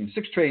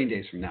 trading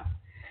days from now.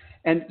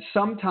 And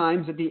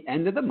sometimes at the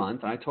end of the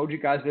month, and I told you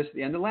guys this at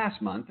the end of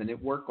last month, and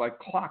it worked like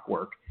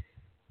clockwork,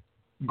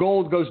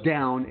 gold goes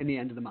down in the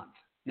end of the month.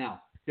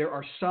 Now, there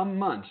are some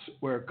months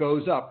where it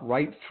goes up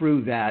right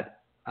through that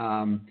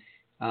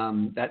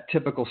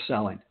typical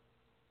selling,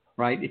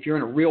 right? If you're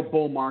in a real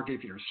bull market,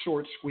 if you're a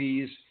short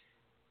squeeze,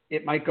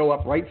 it might go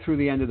up right through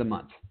the end of the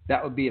month.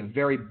 That would be a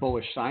very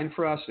bullish sign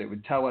for us. It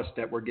would tell us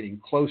that we're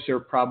getting closer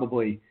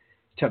probably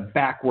to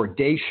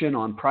backwardation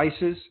on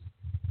prices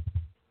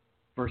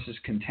versus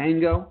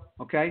contango,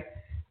 okay?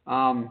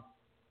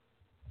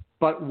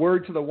 But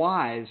word to the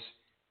wise,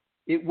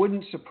 it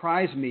wouldn't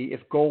surprise me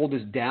if gold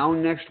is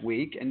down next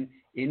week and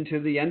into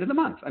the end of the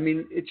month. I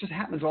mean, it just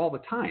happens all the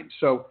time.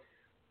 So,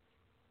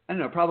 I don't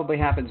know, it probably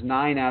happens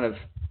 9 out of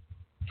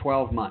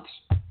 12 months.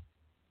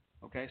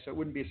 Okay, so it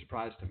wouldn't be a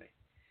surprise to me.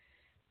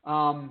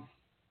 All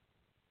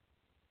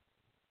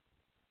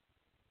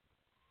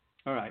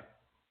right.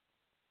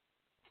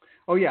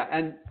 Oh, yeah,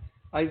 and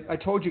I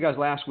told you guys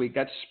last week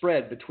that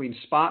spread between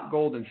spot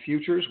gold and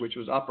futures, which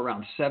was up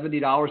around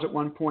 $70 at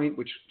one point,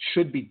 which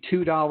should be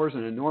 $2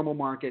 in a normal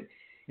market,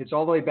 it's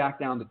all the way back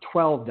down to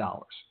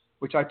 $12,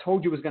 which I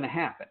told you was going to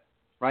happen,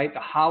 right? The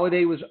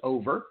holiday was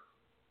over,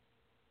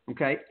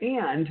 okay?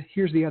 And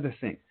here's the other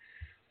thing.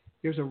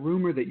 There's a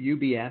rumor that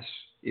UBS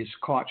is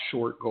caught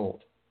short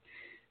gold.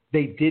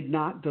 They did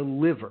not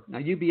deliver. Now,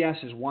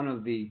 UBS is one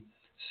of the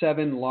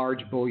 7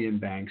 large bullion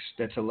banks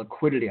that's a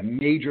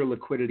major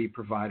liquidity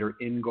provider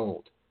in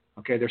gold.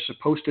 Okay, they're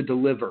supposed to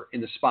deliver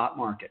in the spot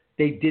market.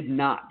 They did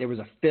not. There was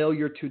a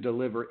failure to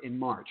deliver in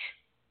March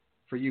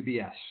for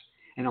UBS.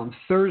 And on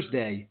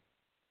Thursday,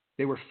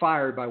 they were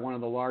fired by one of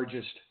the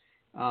largest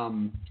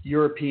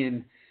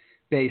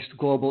European-based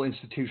global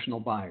institutional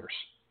buyers.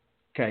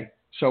 Okay,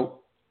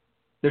 so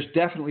there's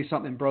definitely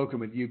something broken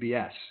with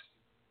UBS.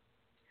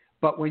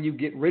 But when you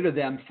get rid of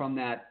them from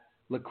that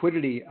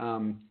liquidity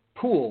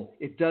pool,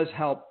 it does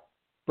help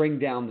bring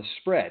down the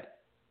spread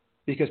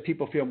because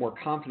people feel more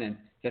confident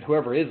that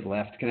whoever is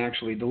left can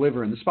actually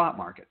deliver in the spot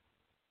market.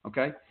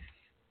 Okay?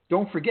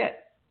 Don't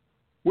forget,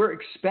 we're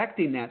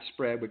expecting that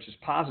spread, which is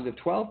positive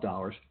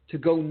 $12, to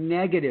go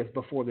negative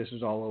before this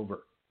is all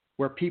over,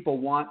 where people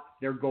want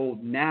their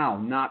gold now,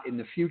 not in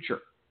the future.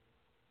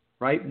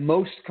 Right?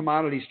 Most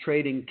commodities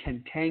trading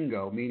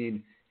contango,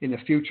 meaning in the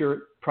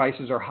future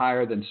prices are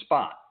higher than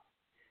spot.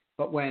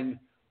 But when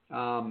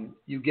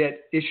you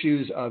get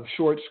issues of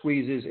short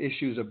squeezes,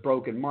 issues of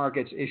broken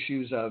markets,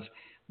 issues of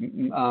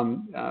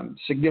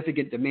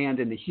significant demand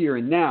in the here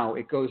and now,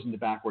 it goes into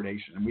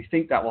backwardation. And we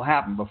think that will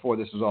happen before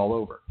this is all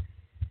over.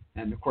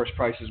 And, of course,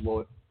 prices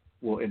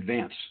will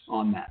advance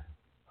on that.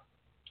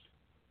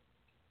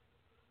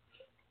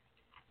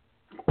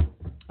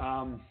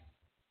 All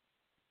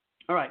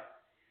right.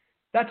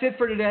 That's it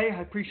for today.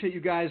 I appreciate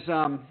you guys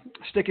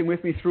sticking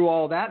with me through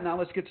all that. Now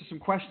let's get to some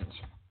questions.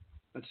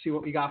 Let's see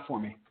what we got for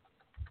me.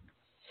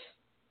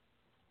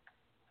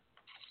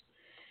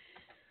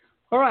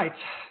 All right,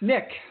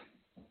 Nick,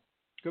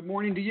 good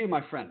morning to you,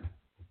 my friend.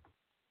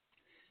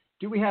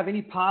 Do we have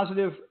any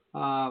positive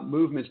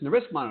movements in the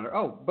risk monitor?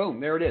 Oh,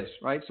 boom, there it is,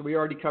 right? So we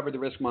already covered the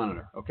risk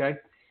monitor, okay?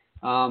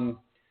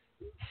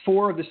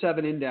 4 of the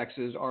 7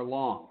 indexes are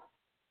long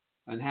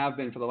and have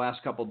been for the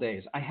last couple of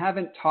days. I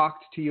haven't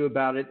talked to you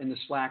about it in the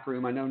Slack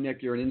room. I know,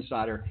 Nick, you're an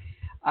insider.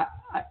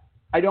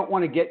 I don't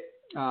want to get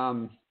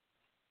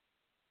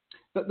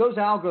but those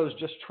algos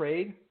just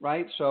trade,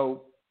 right?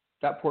 So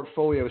that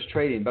portfolio is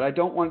trading, but I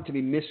don't want it to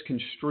be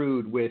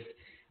misconstrued with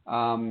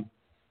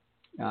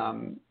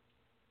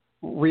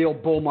real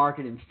bull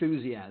market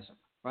enthusiasm,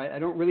 right? I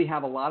don't really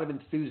have a lot of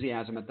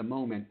enthusiasm at the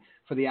moment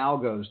for the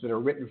algos that are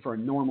written for a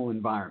normal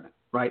environment,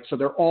 right? So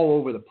they're all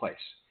over the place.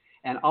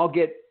 And I'll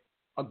get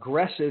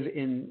aggressive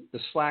in the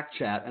Slack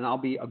chat, and I'll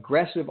be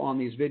aggressive on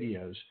these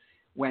videos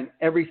when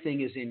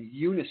everything is in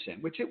unison,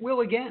 which it will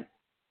again,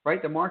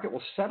 right? The market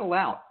will settle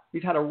out.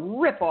 We've had a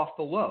rip off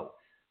the low.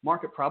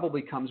 Market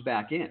probably comes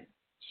back in.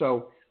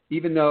 So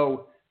even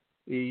though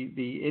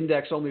the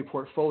index-only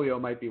portfolio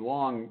might be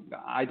long, the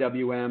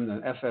IWM,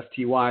 the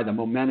FFTY, the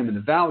momentum, and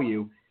the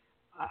value,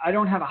 I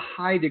don't have a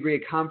high degree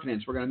of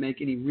confidence we're going to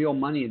make any real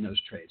money in those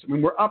trades. I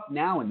mean, we're up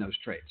now in those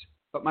trades,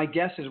 but my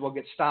guess is we'll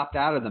get stopped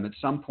out of them at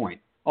some point.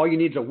 All you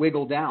need is a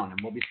wiggle down and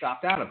we'll be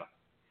stopped out of them.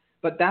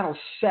 But that'll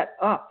set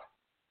up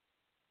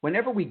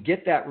whenever we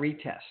get that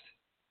retest.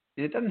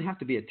 And it doesn't have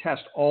to be a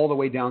test all the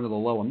way down to the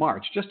low of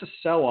March, just a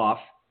sell off,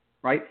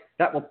 right?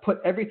 That will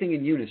put everything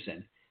in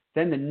unison.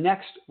 Then the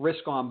next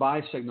risk on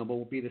buy signal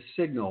will be the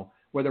signal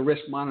where the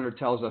risk monitor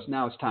tells us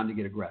now it's time to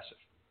get aggressive.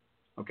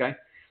 Okay?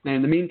 And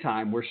in the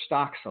meantime, we're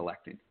stock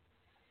selecting.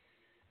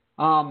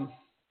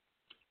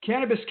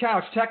 Cannabis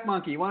couch, Tech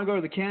Monkey. You want to go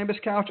to the cannabis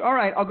couch? All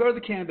right, I'll go to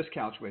the cannabis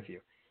couch with you.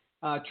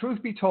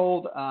 Truth be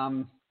told,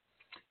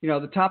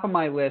 the top of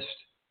my list,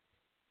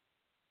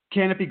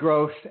 Canopy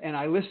Growth, and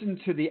I listened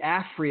to the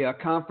AFRIA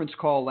conference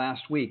call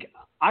last week.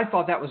 I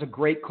thought that was a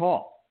great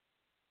call.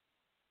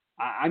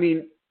 I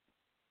mean,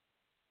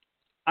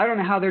 I don't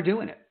know how they're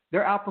doing it.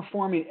 They're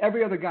outperforming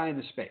every other guy in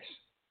the space.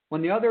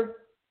 When the other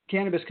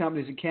cannabis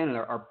companies in Canada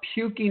are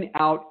puking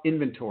out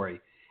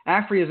inventory,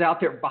 AFRIA is out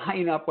there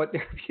buying up what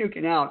they're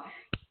puking out,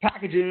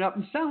 packaging it up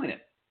and selling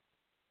it.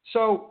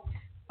 So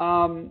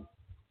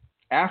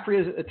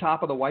AFRIA is at the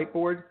top of the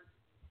whiteboard.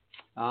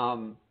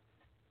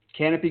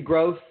 Canopy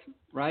Growth,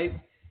 right?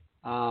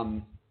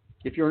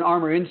 If you're an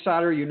Armor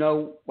Insider, you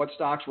know what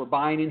stocks we're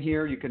buying in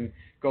here. You can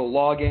go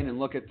log in and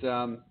look at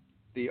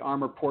the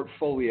Armor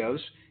portfolios,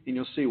 and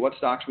you'll see what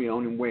stocks we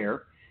own and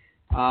where.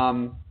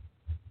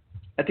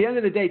 At the end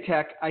of the day,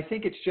 Tech, I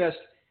think it's just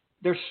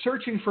they're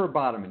searching for a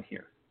bottom in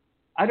here.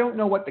 I don't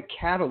know what the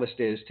catalyst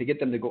is to get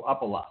them to go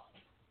up a lot.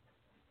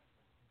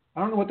 I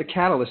don't know what the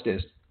catalyst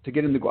is to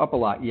get them to go up a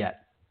lot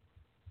yet.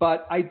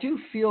 But I do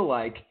feel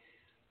like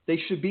they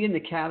should be in the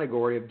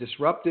category of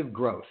disruptive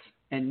growth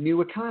and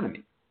new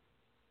economy.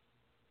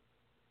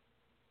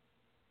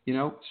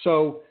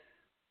 So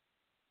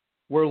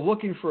we're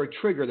looking for a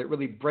trigger that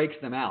really breaks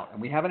them out.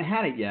 And we haven't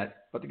had it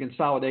yet, but the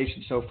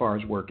consolidation so far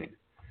is working.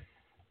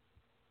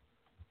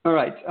 All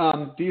right.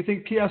 Do you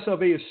think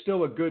PSLV is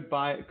still a good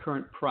buy at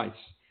current price?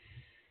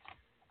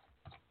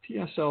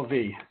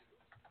 PSLV.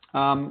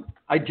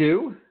 I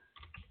do.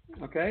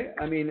 Okay.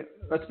 I mean,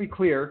 let's be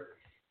clear.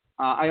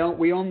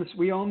 We own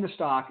the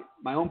stock,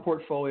 my own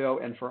portfolio,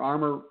 and for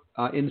Armor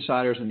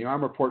Insiders and the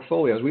Armor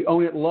portfolios, we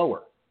own it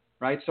lower,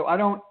 right? So I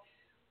don't,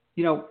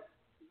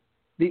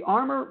 the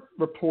Armor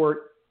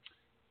report,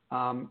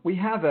 we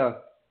have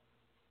a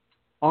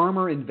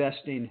Armor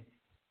investing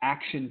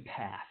action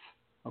path,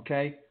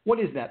 okay? What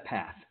is that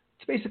path?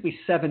 It's basically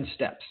 7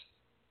 steps.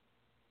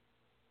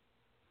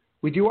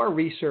 We do our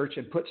research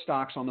and put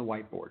stocks on the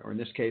whiteboard, or in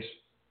this case,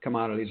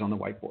 commodities on the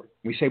whiteboard.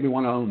 We say we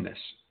want to own this.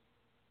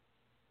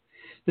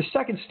 The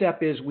second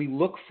step is we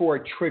look for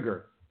a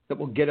trigger that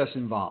will get us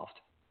involved.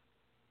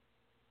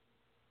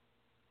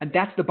 And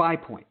that's the buy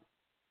point.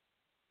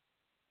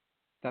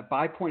 That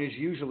buy point is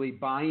usually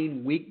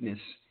buying weakness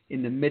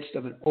in the midst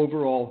of an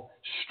overall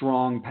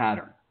strong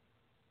pattern.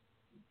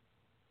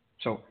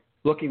 So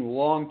looking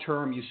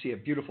long-term, you see a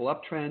beautiful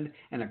uptrend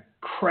and a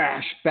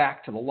crash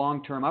back to the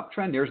long-term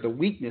uptrend. There's the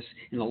weakness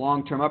in the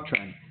long-term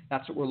uptrend.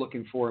 That's what we're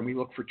looking for, and we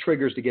look for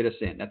triggers to get us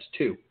in. That's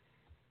 2.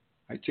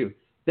 Right, 2.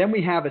 Then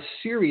we have a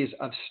series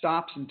of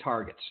stops and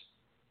targets,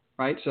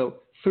 right? So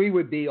 3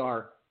 would be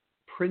our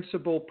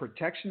principal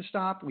protection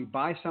stop. We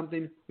buy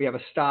something, we have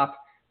a stop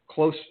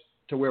close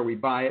to where we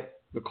buy it,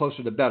 the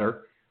closer the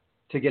better,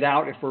 to get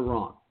out if we're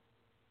wrong.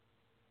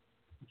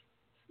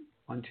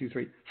 1, 2,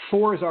 3.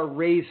 4 is our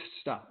raised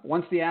stop.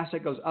 Once the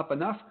asset goes up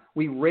enough,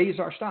 we raise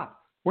our stop.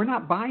 We're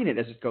not buying it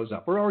as it goes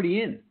up. We're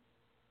already in.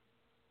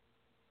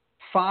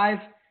 5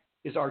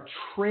 is our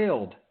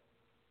trailed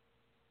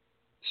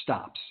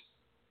stops.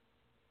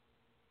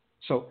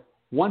 So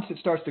once it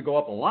starts to go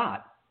up a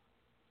lot,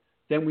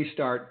 then we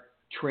start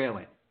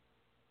trailing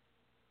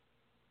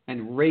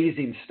and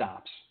raising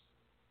stops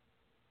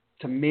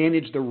to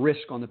manage the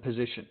risk on the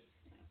position.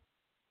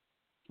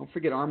 Don't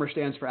forget, ARMOR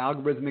stands for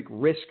Algorithmic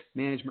Risk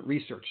Management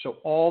Research. So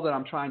all that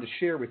I'm trying to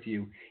share with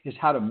you is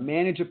how to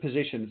manage a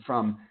position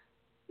from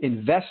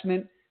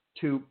investment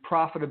to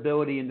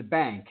profitability in the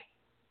bank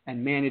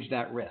and manage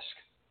that risk.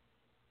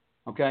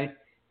 Okay?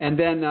 And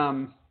then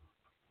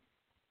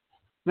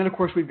of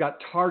course, we've got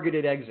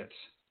targeted exits.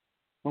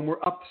 When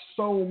we're up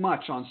so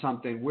much on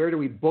something, where do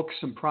we book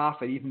some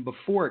profit even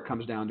before it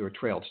comes down to a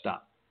trailed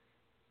stop?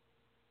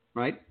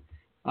 Right?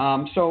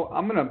 So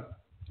I'm going to,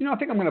 I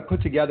think I'm going to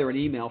put together an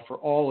email for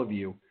all of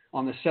you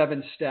on the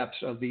 7 steps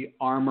of the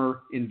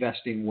Armor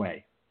investing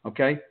way.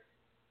 Okay? I'm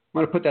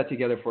going to put that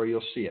together for you.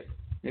 You'll see it.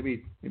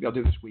 Maybe I'll do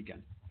it this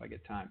weekend if I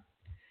get time.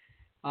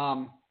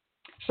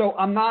 So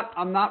I'm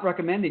not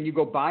recommending you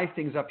go buy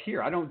things up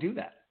here. I don't do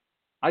that.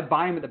 I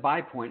buy them at the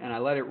buy point and I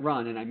let it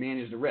run and I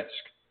manage the risk.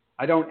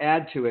 I don't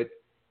add to it.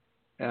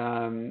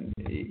 I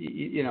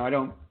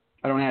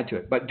don't add to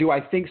it. But do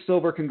I think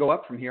silver can go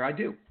up from here? I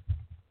do.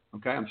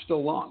 Okay, I'm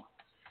still long.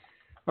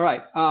 All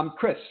right,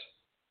 Chris.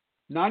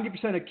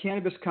 90% of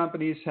cannabis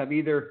companies have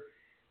either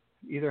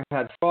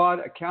had fraud,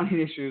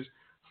 accounting issues,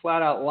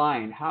 flat out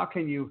lying. How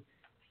can you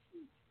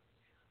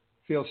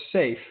feel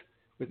safe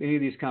with any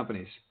of these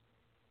companies?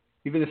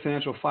 Even the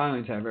financial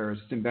filings have errors.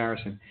 It's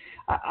embarrassing.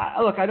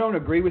 Look, I don't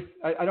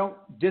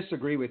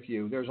disagree with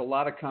you. There's a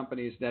lot of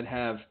companies that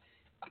have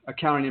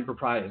accounting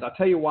improprieties. I'll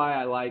tell you why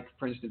I like,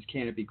 for instance,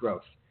 Canopy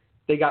Growth.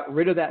 They got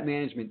rid of that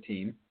management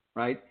team,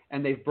 right?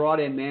 And they've brought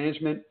in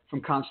management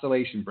from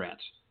Constellation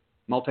Brands,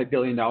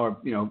 multi-billion-dollar,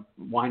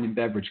 wine and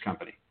beverage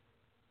company.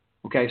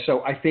 Okay,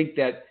 so I think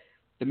that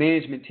the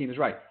management team is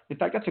right. In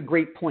fact, that's a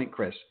great point,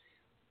 Chris.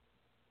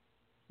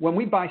 When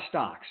we buy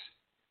stocks,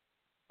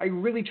 I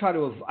really try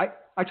to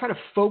I try to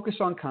focus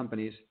on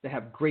companies that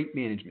have great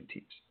management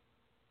teams.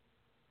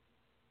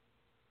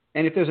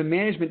 And if there's a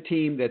management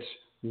team that's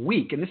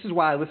weak, and this is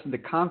why I listen to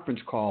conference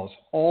calls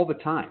all the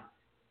time.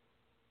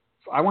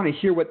 So I want to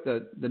hear what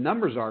the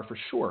numbers are for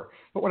sure.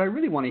 But what I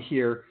really want to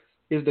hear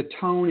is the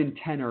tone and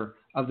tenor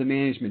of the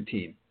management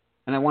team.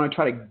 And I want to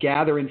try to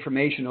gather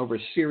information over a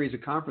series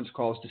of conference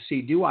calls to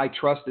see, do I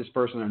trust this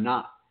person or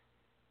not?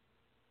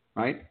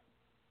 Right?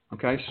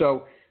 Okay,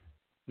 so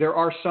there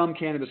are some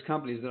cannabis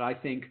companies that I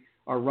think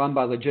are run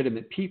by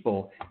legitimate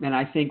people. And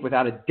I think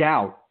without a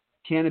doubt,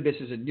 cannabis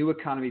is a new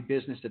economy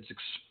business that's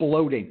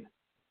exploding.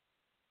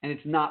 And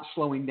it's not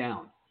slowing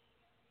down.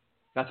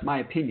 That's my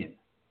opinion.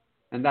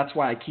 And that's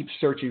why I keep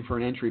searching for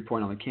an entry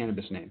point on the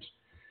cannabis names.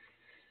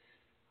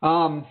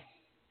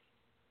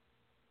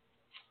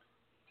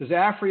 Does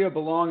Aphria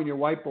belong in your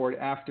whiteboard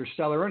after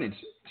stellar earnings?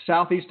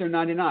 Southeastern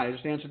 99, I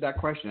just answered that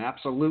question.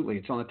 Absolutely.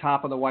 It's on the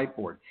top of the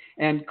whiteboard.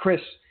 And Chris,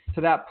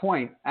 to that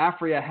point,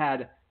 Aphria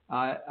had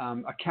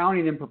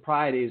accounting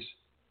improprieties,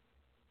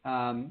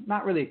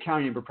 not really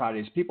accounting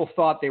improprieties. People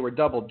thought they were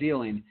double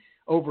dealing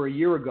over a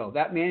year ago.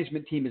 That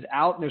management team is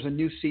out, and there's a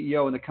new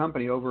CEO in the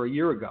company over a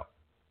year ago.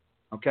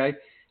 Okay?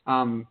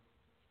 And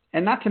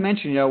not to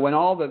mention, when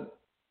all the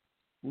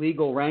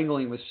legal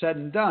wrangling was said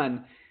and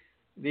done,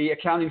 the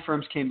accounting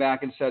firms came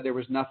back and said there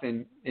was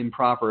nothing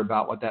improper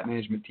about what that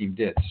management team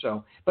did.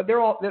 So, but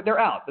they're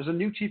out. There's a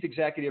new chief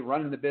executive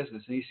running the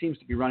business, and he seems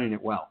to be running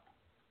it well.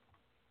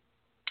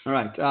 All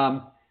right.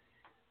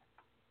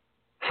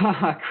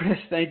 Chris,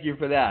 thank you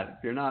for that.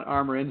 If you're not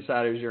Armor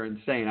Insiders, you're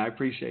insane. I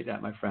appreciate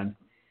that, my friend.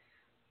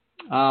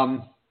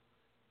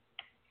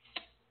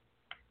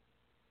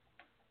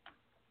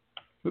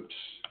 Oops.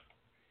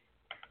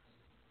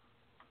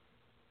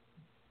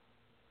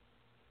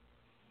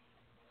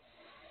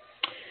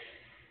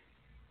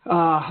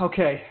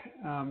 Okay.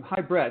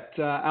 Hi, Brett.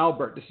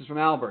 Albert. This is from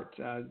Albert.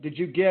 Did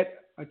you get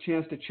a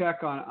chance to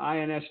check on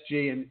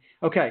INSG? And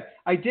okay,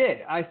 I did.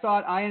 I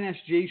thought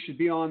INSG should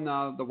be on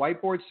the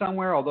whiteboard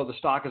somewhere, although the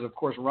stock has, of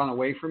course, run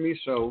away from me,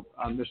 so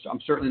I'm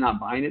certainly not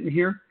buying it in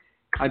here.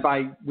 I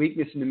buy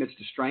weakness in the midst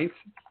of strength,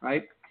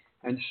 right?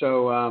 And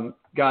so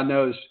God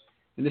knows,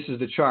 and this is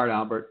the chart,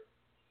 Albert,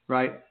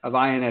 right, of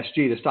INSG.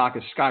 The stock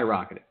has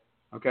skyrocketed,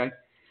 okay?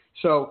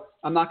 So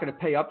I'm not going to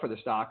pay up for the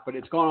stock, but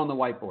it's gone on the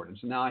whiteboard. And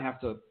so now I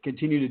have to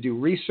continue to do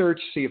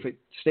research, see if it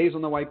stays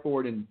on the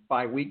whiteboard, and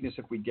buy weakness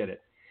if we get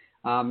it.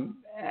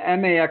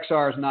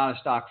 MAXR is not a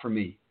stock for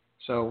me,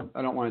 so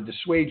I don't want to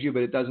dissuade you,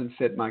 but it doesn't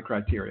fit my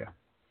criteria.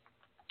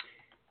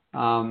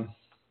 I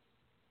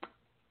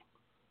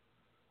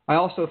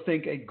also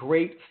think a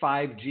great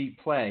 5G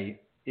play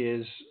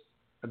is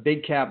a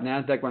big cap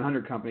NASDAQ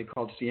 100 company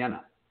called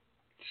Ciena.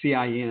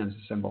 CIEN is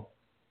the symbol.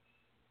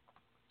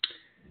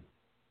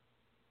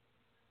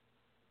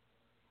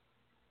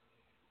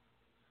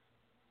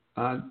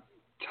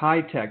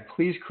 TiTech,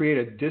 please create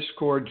a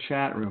Discord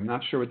chat room.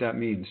 Not sure what that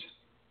means.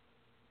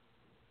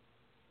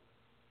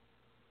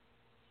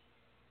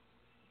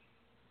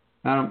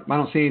 I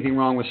don't see anything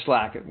wrong with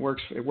Slack. It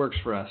works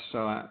for us.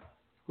 So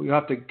you'll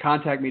have to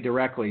contact me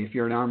directly if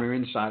you're an Armor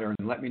Insider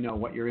and let me know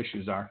what your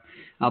issues are.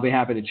 I'll be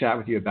happy to chat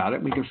with you about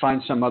it. We can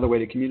find some other way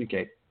to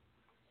communicate.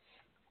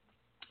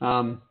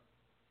 Hot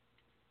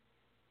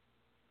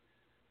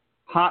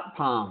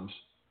Palms,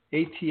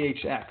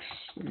 ATHX.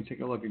 Let me take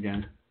a look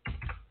again.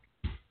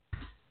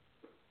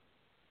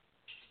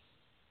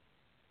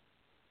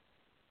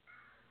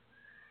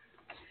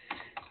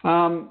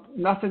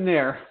 Nothing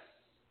there.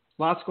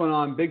 Lots going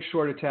on. Big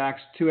short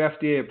attacks. 2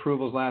 FDA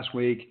approvals last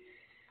week.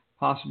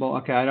 Possible.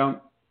 Okay,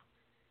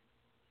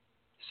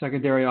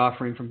 secondary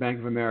offering from Bank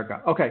of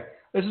America. Okay,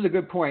 this is a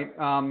good point.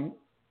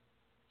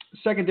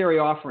 Secondary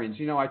offerings.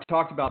 I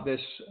talked about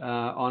this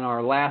on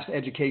our last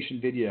education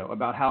video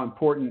about how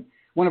important,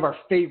 one of our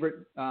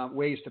favorite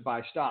ways to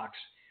buy stocks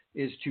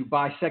is to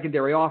buy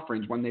secondary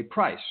offerings when they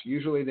price.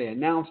 Usually they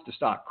announce, the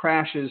stock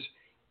crashes,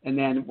 and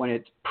then when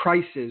it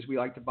prices, we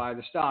like to buy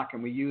the stock,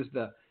 and we use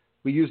the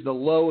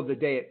low of the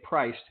day it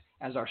priced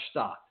as our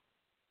stop.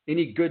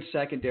 Any good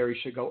secondary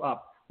should go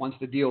up once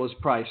the deal is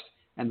priced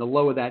and the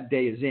low of that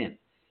day is in.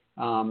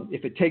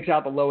 If it takes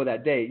out the low of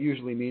that day, it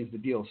usually means the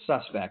deal is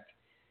suspect.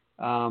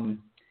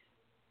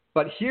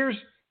 But here's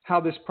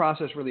how this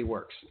process really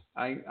works.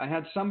 I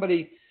had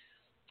somebody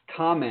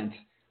comment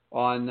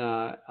on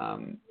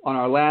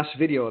our last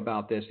video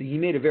about this, and he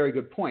made a very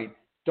good point.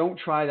 Don't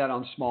try that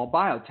on small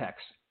biotechs.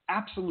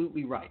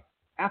 Absolutely right.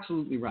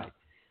 Absolutely right.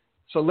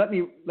 So let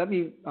me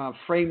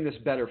frame this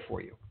better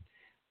for you.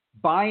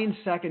 Buying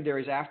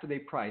secondaries after they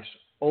price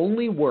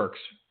only works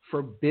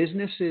for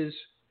businesses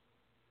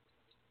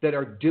that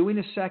are doing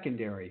a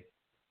secondary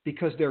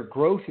because their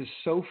growth is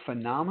so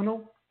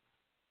phenomenal,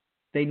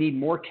 they need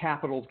more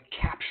capital to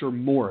capture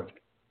more of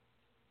it.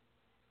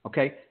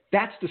 Okay?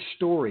 That's the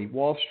story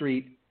Wall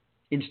Street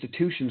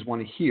institutions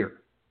want to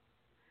hear.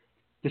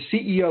 The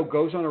CEO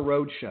goes on a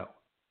roadshow.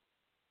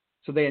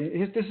 So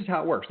this is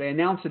how it works. They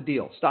announce a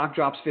deal. Stock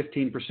drops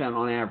 15%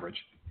 on average.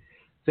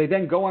 They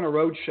then go on a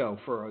roadshow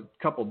for a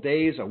couple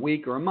days, a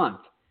week, or a month,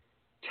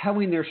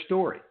 telling their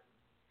story.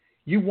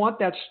 You want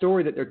that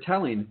story that they're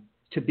telling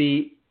to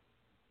be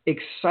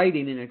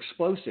exciting and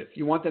explosive.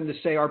 You want them to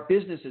say, our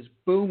business is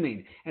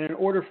booming, and in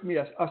order for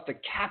us to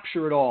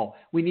capture it all,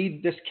 we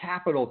need this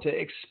capital to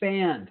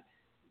expand.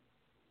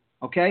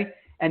 Okay?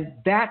 And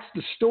that's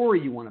the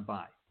story you want to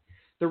buy.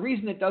 The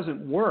reason it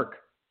doesn't work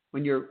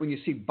when you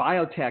see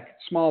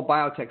small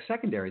biotech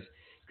secondaries, is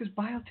because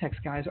biotech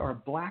guys are a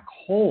black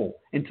hole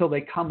until they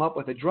come up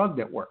with a drug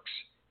that works.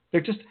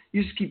 You just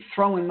keep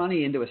throwing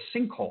money into a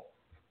sinkhole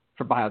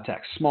for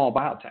biotechs, small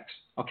biotechs.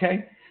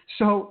 Okay?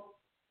 So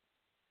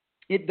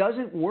it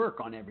doesn't work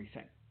on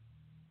everything.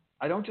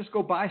 I don't just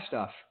go buy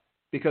stuff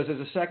because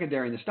there's a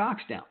secondary and the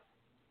stock's down.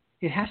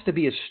 It has to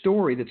be a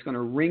story that's going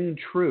to ring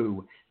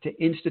true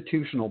to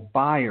institutional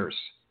buyers.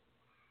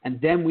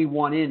 And then we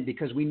want in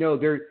because we know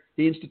the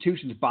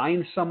institution's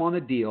buying some on the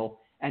deal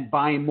and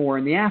buying more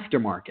in the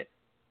aftermarket.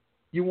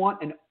 You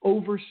want an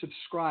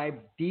oversubscribed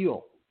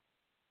deal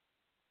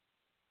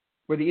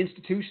where the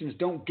institutions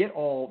don't get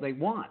all they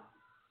want.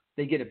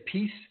 They get a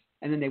piece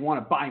and then they want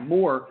to buy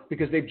more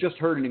because they've just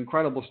heard an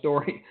incredible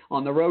story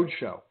on the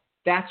roadshow.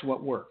 That's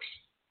what works.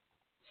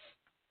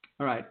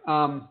 All right.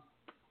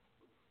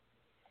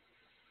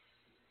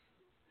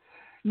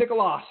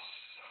 Nicholas,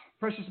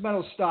 precious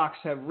metal stocks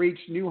have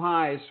reached new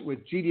highs with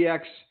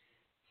GDX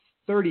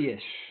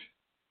 30-ish.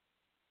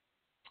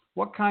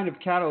 What kind of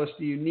catalyst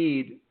do you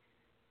need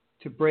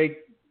to break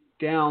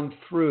down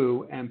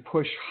through and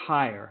push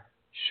higher?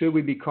 Should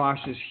we be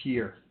cautious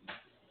here?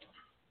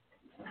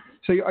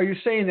 So are you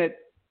saying that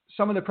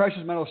some of the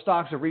precious metal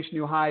stocks have reached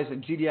new highs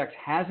and GDX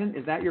hasn't?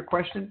 Is that your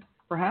question,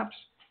 perhaps?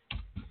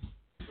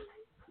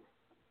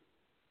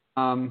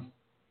 Let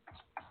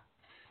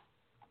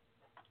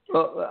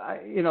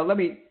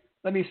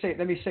me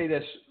say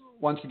this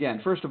once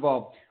again. First of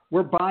all,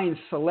 we're buying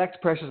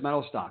select precious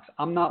metal stocks.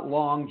 I'm not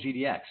long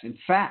GDX. In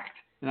fact,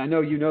 and I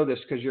know you know this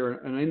because you're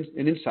an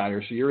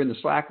insider, so you're in the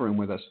Slack room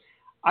with us.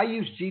 I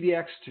use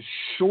GDX to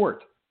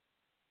short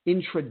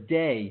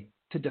intraday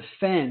to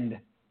defend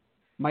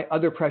my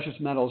other precious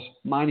metals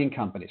mining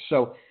companies.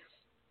 So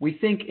we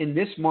think in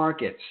this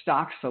market,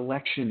 stock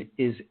selection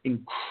is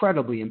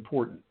incredibly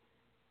important.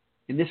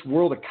 In this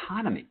world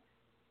economy,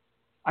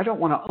 I don't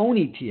want to own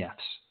ETFs.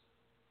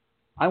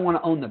 I want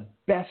to own the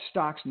best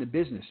stocks in the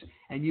business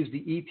and use the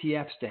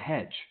ETFs to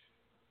hedge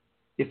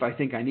if I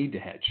think I need to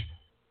hedge.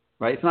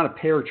 Right? It's not a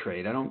pair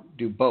trade. I don't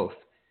do both,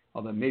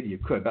 although maybe you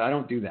could, but I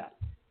don't do that.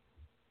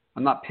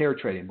 I'm not pair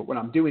trading, but what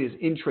I'm doing is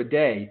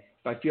intraday.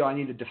 If I feel I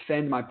need to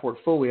defend my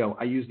portfolio,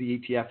 I use the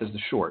ETF as the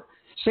short.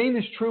 Same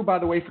is true, by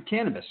the way, for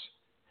cannabis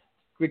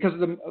because of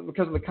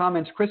the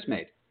comments Chris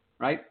made,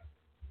 right?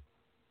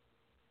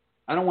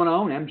 I don't want to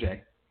own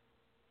MJ,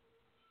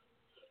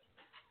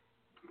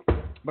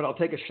 but I'll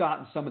take a shot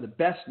in some of the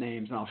best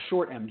names and I'll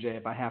short MJ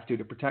if I have to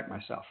protect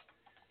myself.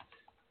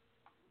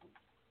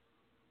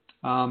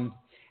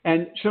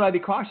 And should I be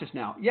cautious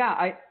now?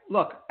 Yeah,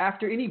 look,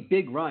 after any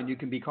big run, you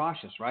can be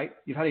cautious, right?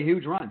 You've had a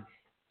huge run.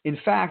 In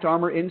fact,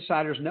 Armor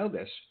insiders know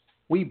this.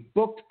 We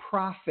booked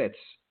profits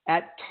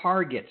at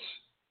targets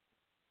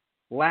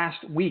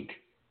last week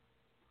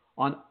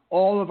on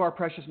all of our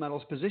precious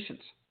metals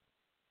positions.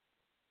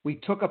 We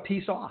took a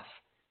piece off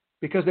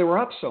because they were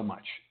up so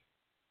much.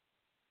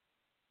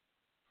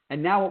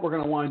 And now what we're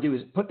going to want to do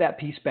is put that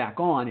piece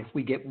back on if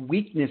we get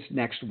weakness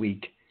next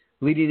week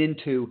leading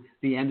into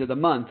the end of the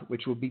month,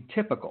 which will be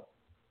typical.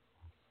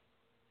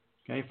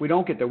 Okay, if we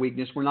don't get the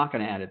weakness, we're not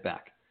going to add it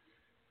back.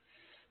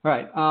 All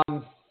right.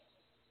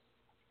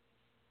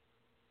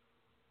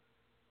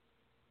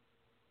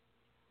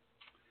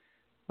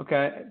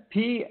 Okay,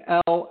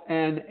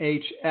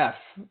 PLNHF.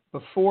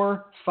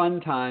 Before fun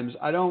times,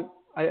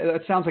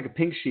 it sounds like a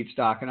pink sheet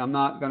stock, and I'm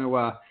not going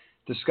to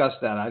discuss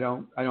that. I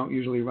don't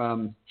usually.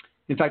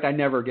 In fact, I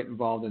never get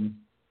involved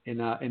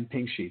in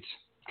pink sheets.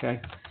 Okay.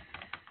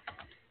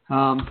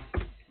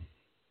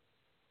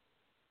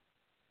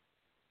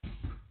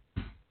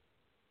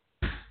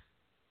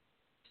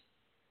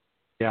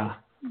 Yeah,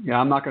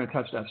 I'm not going to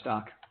touch that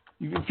stock.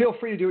 You can feel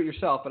free to do it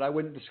yourself, but I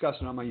wouldn't discuss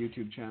it on my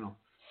YouTube channel.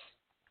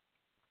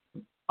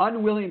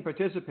 Unwilling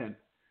participant.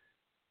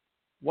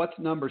 What's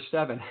number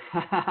 7?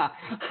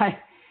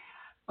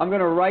 I'm going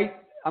to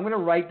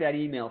write that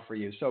email for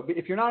you. So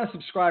if you're not a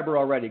subscriber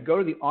already,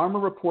 go to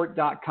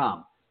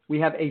thearmorreport.com. We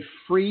have a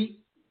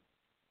free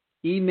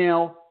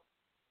email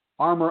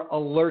Armor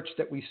alerts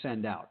that we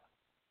send out.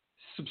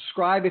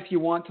 Subscribe if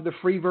you want to the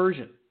free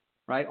version,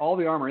 right? All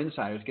the Armor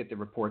insiders get the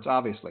reports,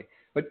 obviously.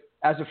 But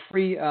as a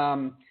free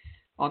on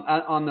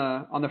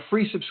the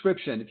free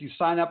subscription, if you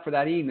sign up for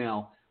that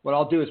email, what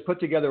I'll do is put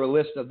together a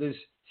list of these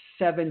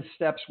 7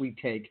 steps we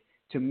take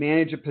to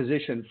manage a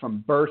position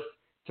from birth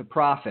to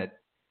profit,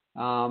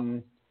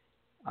 and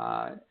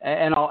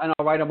I'll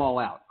write them all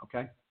out.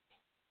 Okay.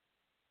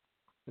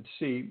 Let's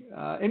see.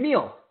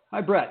 Emil,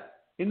 hi Brett.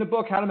 In the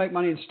book How to Make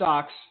Money in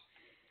Stocks,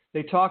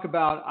 they talk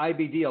about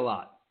IBD a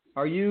lot.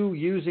 Are you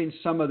using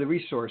some of the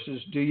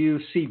resources? Do you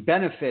see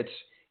benefits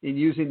in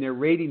using their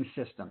rating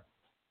system?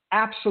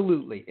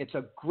 Absolutely. It's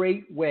a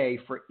great way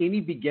for any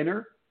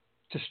beginner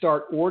to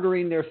start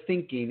ordering their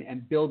thinking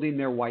and building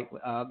their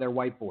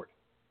whiteboard.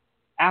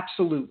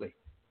 Absolutely.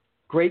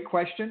 Great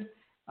question.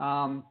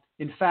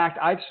 In fact,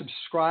 I've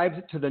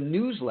subscribed to the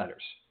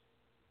newsletters.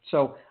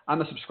 So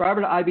I'm a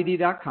subscriber to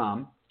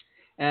IBD.com,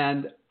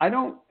 and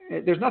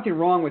there's nothing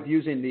wrong with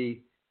using the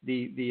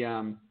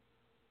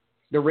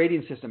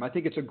rating system. I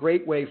think it's a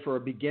great way for a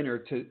beginner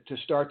to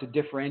start to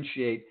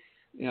differentiate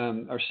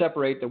or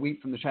separate the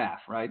wheat from the chaff,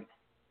 right?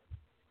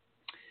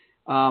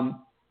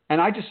 And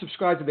I just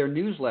subscribe to their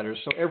newsletters.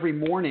 So every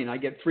morning I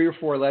get 3 or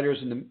 4 letters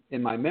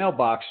in my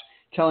mailbox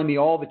telling me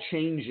all the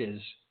changes,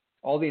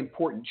 all the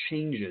important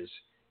changes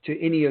to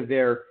any of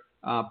their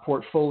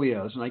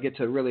portfolios. And I get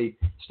to really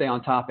stay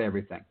on top of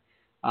everything.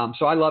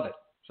 So I love it.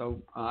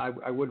 So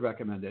I would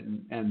recommend it.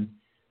 And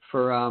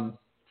for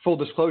full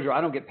disclosure,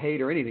 I don't get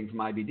paid or anything from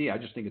IBD. I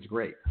just think it's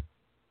great.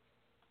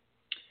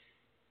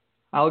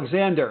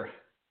 Alexander,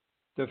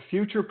 the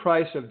future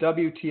price of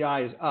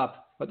WTI is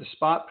up, but the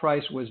spot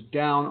price was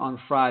down on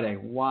Friday.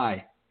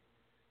 Why?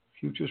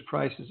 Futures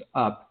price is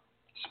up.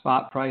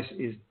 Spot price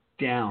is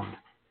down.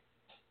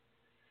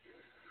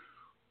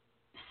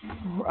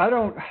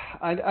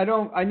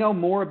 I know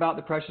more about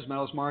the precious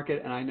metals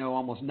market, and I know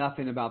almost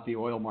nothing about the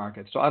oil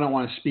market, so I don't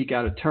want to speak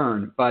out of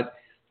turn, but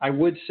I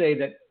would say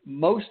that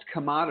most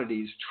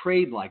commodities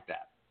trade like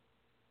that.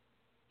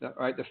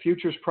 Right? The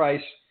futures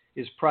price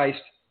is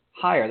priced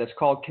higher. That's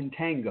called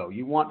contango.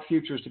 You want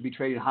futures to be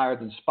traded higher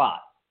than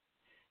spot.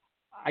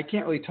 I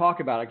can't really talk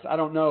about it because I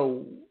don't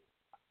know.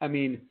 I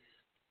mean,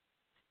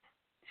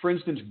 for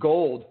instance,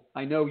 gold,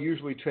 I know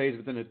usually trades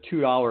within a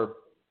 $2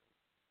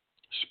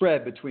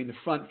 spread between the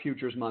front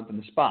futures month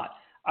and the spot.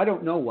 I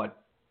don't know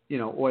what,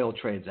 oil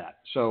trades at.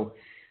 So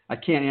I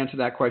can't answer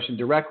that question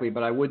directly,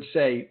 but I would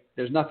say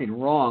there's nothing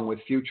wrong with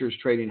futures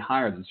trading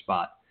higher than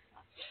spot.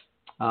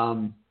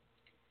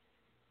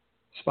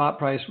 Spot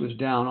price was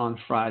down on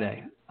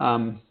Friday.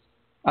 I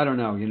don't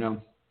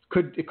know,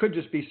 it could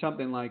just be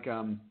something like,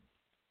 I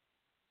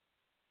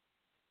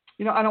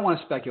don't want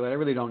to speculate. I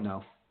really don't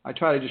know. I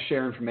try to just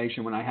share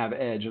information when I have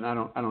edge, and I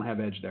don't have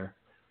edge there.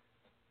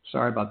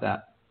 Sorry about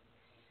that.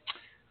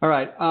 All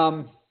right.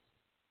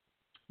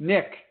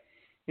 Nick,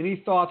 any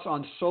thoughts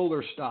on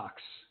solar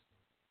stocks?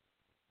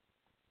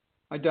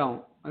 I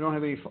don't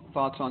have any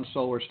thoughts on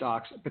solar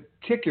stocks,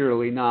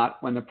 particularly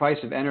not when the price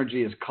of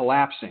energy is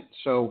collapsing.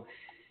 So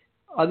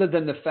other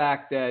than the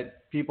fact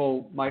that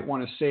people might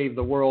want to save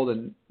the world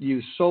and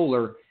use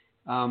solar,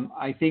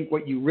 I think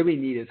what you really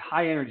need is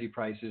high energy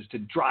prices to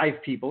drive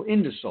people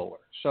into solar.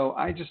 So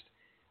I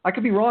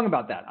could be wrong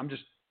about that. I'm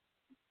just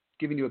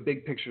giving you a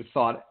big picture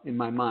thought in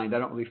my mind. I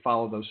don't really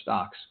follow those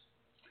stocks.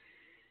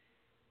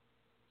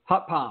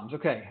 Hot Palms.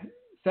 Okay.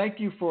 Thank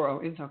you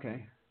for, it's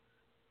okay.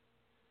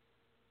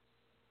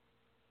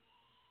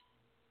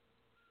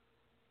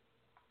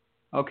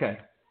 Okay.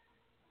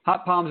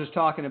 Hot Palms is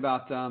talking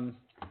about the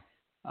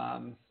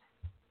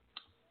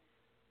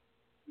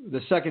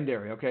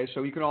secondary. Okay.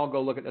 So you can all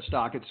go look at the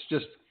stock. It's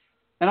just,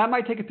 and I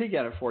might take a peek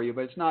at it for you,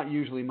 but it's not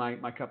usually my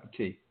cup of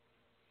tea.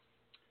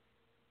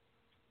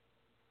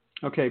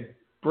 Okay.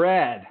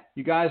 Brad,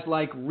 you guys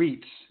like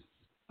REITs.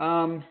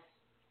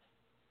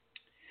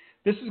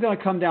 This is going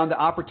to come down to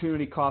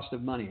opportunity cost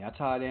of money. That's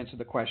how I'd answer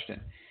the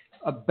question.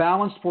 A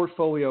balanced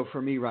portfolio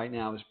for me right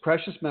now is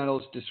precious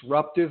metals,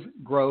 disruptive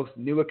growth,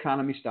 new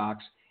economy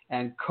stocks,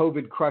 and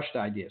COVID crushed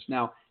ideas.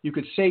 Now, you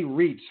could say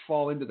REITs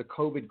fall into the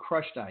COVID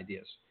crushed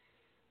ideas.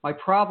 My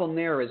problem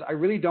there is I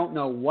really don't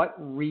know what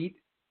REIT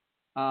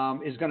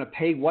is going to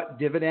pay what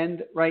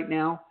dividend right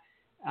now.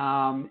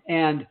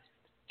 And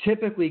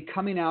typically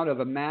coming out of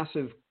a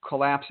massive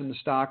collapse in the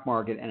stock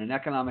market and an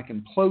economic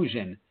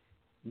implosion,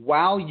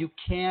 while you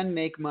can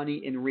make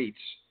money in REITs,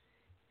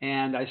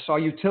 and I saw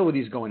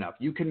utilities going up,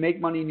 you can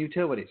make money in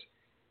utilities.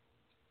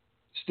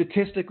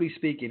 Statistically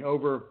speaking,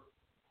 over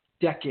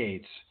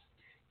decades,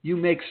 you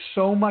make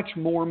so much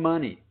more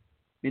money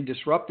in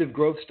disruptive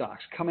growth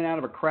stocks coming out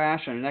of a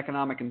crash and an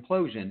economic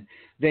implosion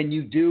than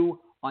you do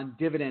on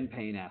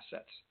dividend-paying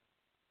assets.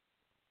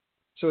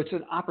 So it's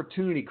an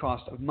opportunity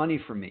cost of money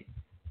for me.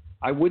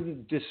 I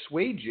wouldn't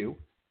dissuade you.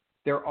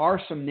 There are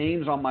some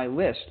names on my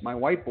list, my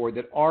whiteboard,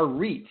 that are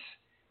REITs,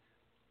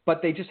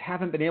 but they just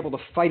haven't been able to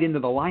fight into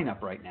the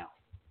lineup right now.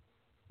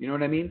 You know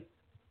what I mean?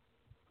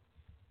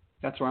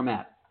 That's where I'm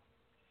at.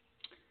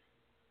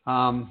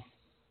 All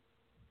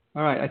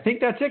right. I think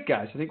that's it,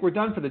 guys. I think we're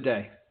done for the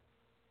day.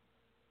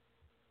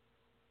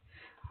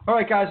 All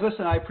right, guys,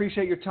 listen, I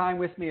appreciate your time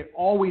with me. It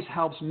always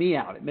helps me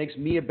out. It makes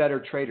me a better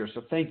trader.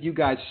 So thank you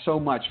guys so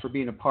much for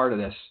being a part of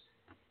this.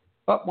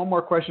 Oh, one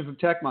more question from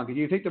Tech Monkey. Do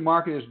you think the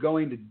market is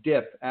going to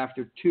dip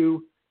after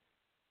 2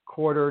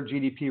 quarter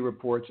GDP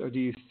reports, or do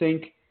you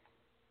think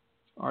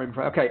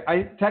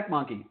Tech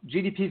Monkey,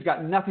 GDP's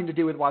got nothing to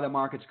do with why the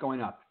market's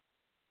going up.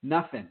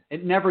 Nothing.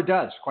 It never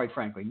does, quite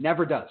frankly.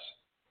 Never does.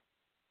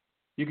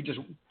 You can just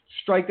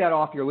strike that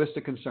off your list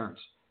of concerns.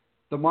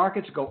 The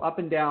markets go up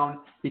and down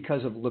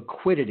because of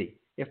liquidity.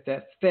 If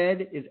the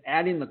Fed is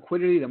adding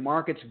liquidity, the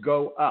markets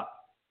go up,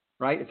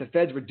 right? If the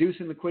Fed's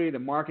reducing liquidity, the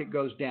market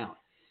goes down.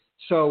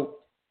 So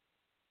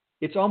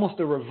it's almost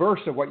the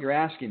reverse of what you're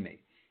asking me.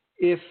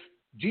 If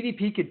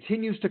GDP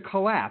continues to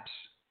collapse,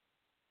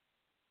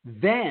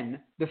 then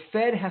the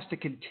Fed has to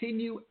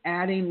continue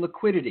adding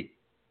liquidity,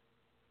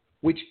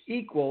 which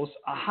equals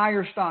a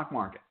higher stock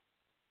market.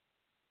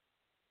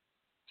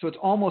 So it's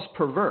almost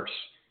perverse.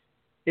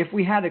 If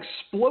we had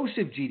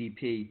explosive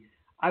GDP,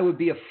 I would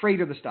be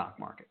afraid of the stock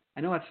market.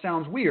 I know that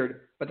sounds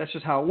weird, but that's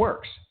just how it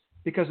works.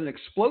 Because an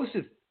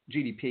explosive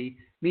GDP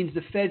means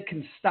the Fed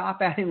can stop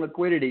adding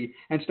liquidity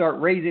and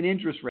start raising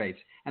interest rates.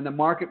 And the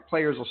market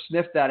players will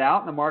sniff that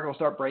out and the market will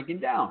start breaking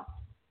down.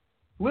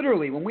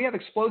 Literally, when we have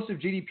explosive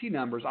GDP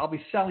numbers, I'll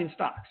be selling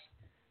stocks.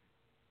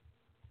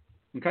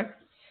 Okay?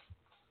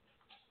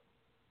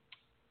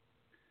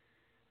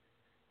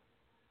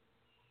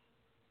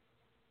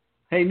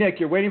 Hey, Nick,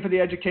 you're waiting for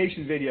the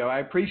education video. I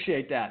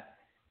appreciate that.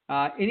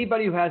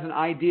 Anybody who has an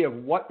idea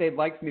of what they'd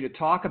like me to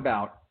talk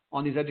about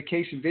on these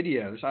education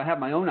videos, I have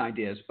my own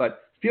ideas,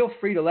 but feel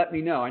free to let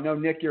me know. I know,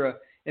 Nick, you're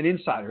an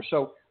insider.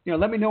 So,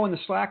 let me know in the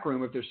Slack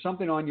room if there's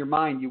something on your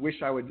mind you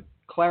wish I would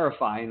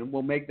clarify, and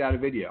we'll make that a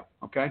video,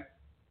 okay?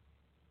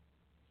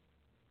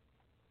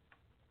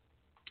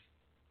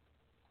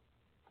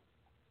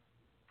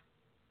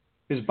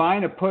 Is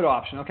buying a put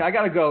option? Okay, I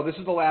got to go. This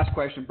is the last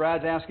question.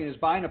 Brad's asking, is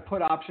buying a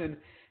put option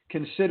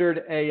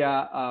considered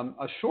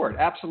a short?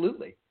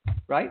 Absolutely,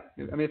 right?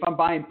 I mean, if I'm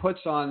buying puts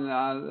on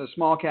a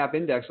small cap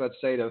index, let's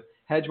say, to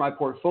hedge my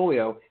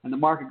portfolio, and the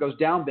market goes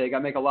down big, I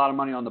make a lot of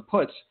money on the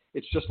puts.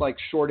 It's just like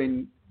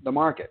shorting the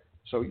market.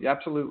 So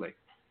absolutely.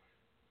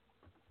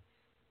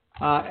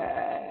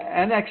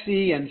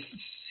 NXE and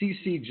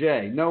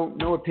CCJ,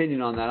 no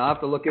opinion on that. I'll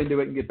have to look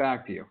into it and get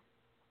back to you.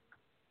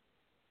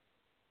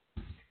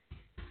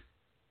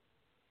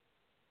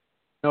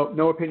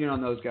 No opinion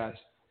on those guys.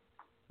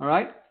 All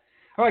right,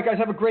 guys,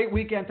 have a great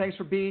weekend. Thanks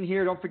for being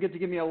here. Don't forget to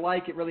give me a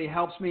like. It really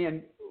helps me.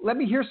 And let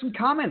me hear some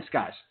comments,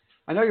 guys.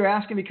 I know you're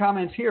asking me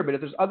comments here, but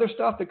if there's other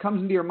stuff that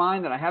comes into your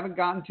mind that I haven't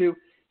gotten to,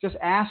 just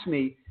ask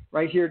me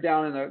right here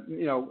down in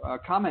the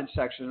comment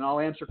section, and I'll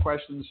answer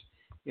questions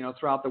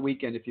throughout the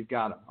weekend if you've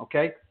got them.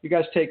 Okay? You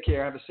guys take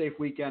care. Have a safe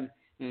weekend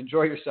and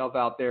enjoy yourself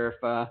out there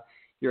if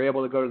you're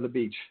able to go to the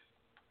beach.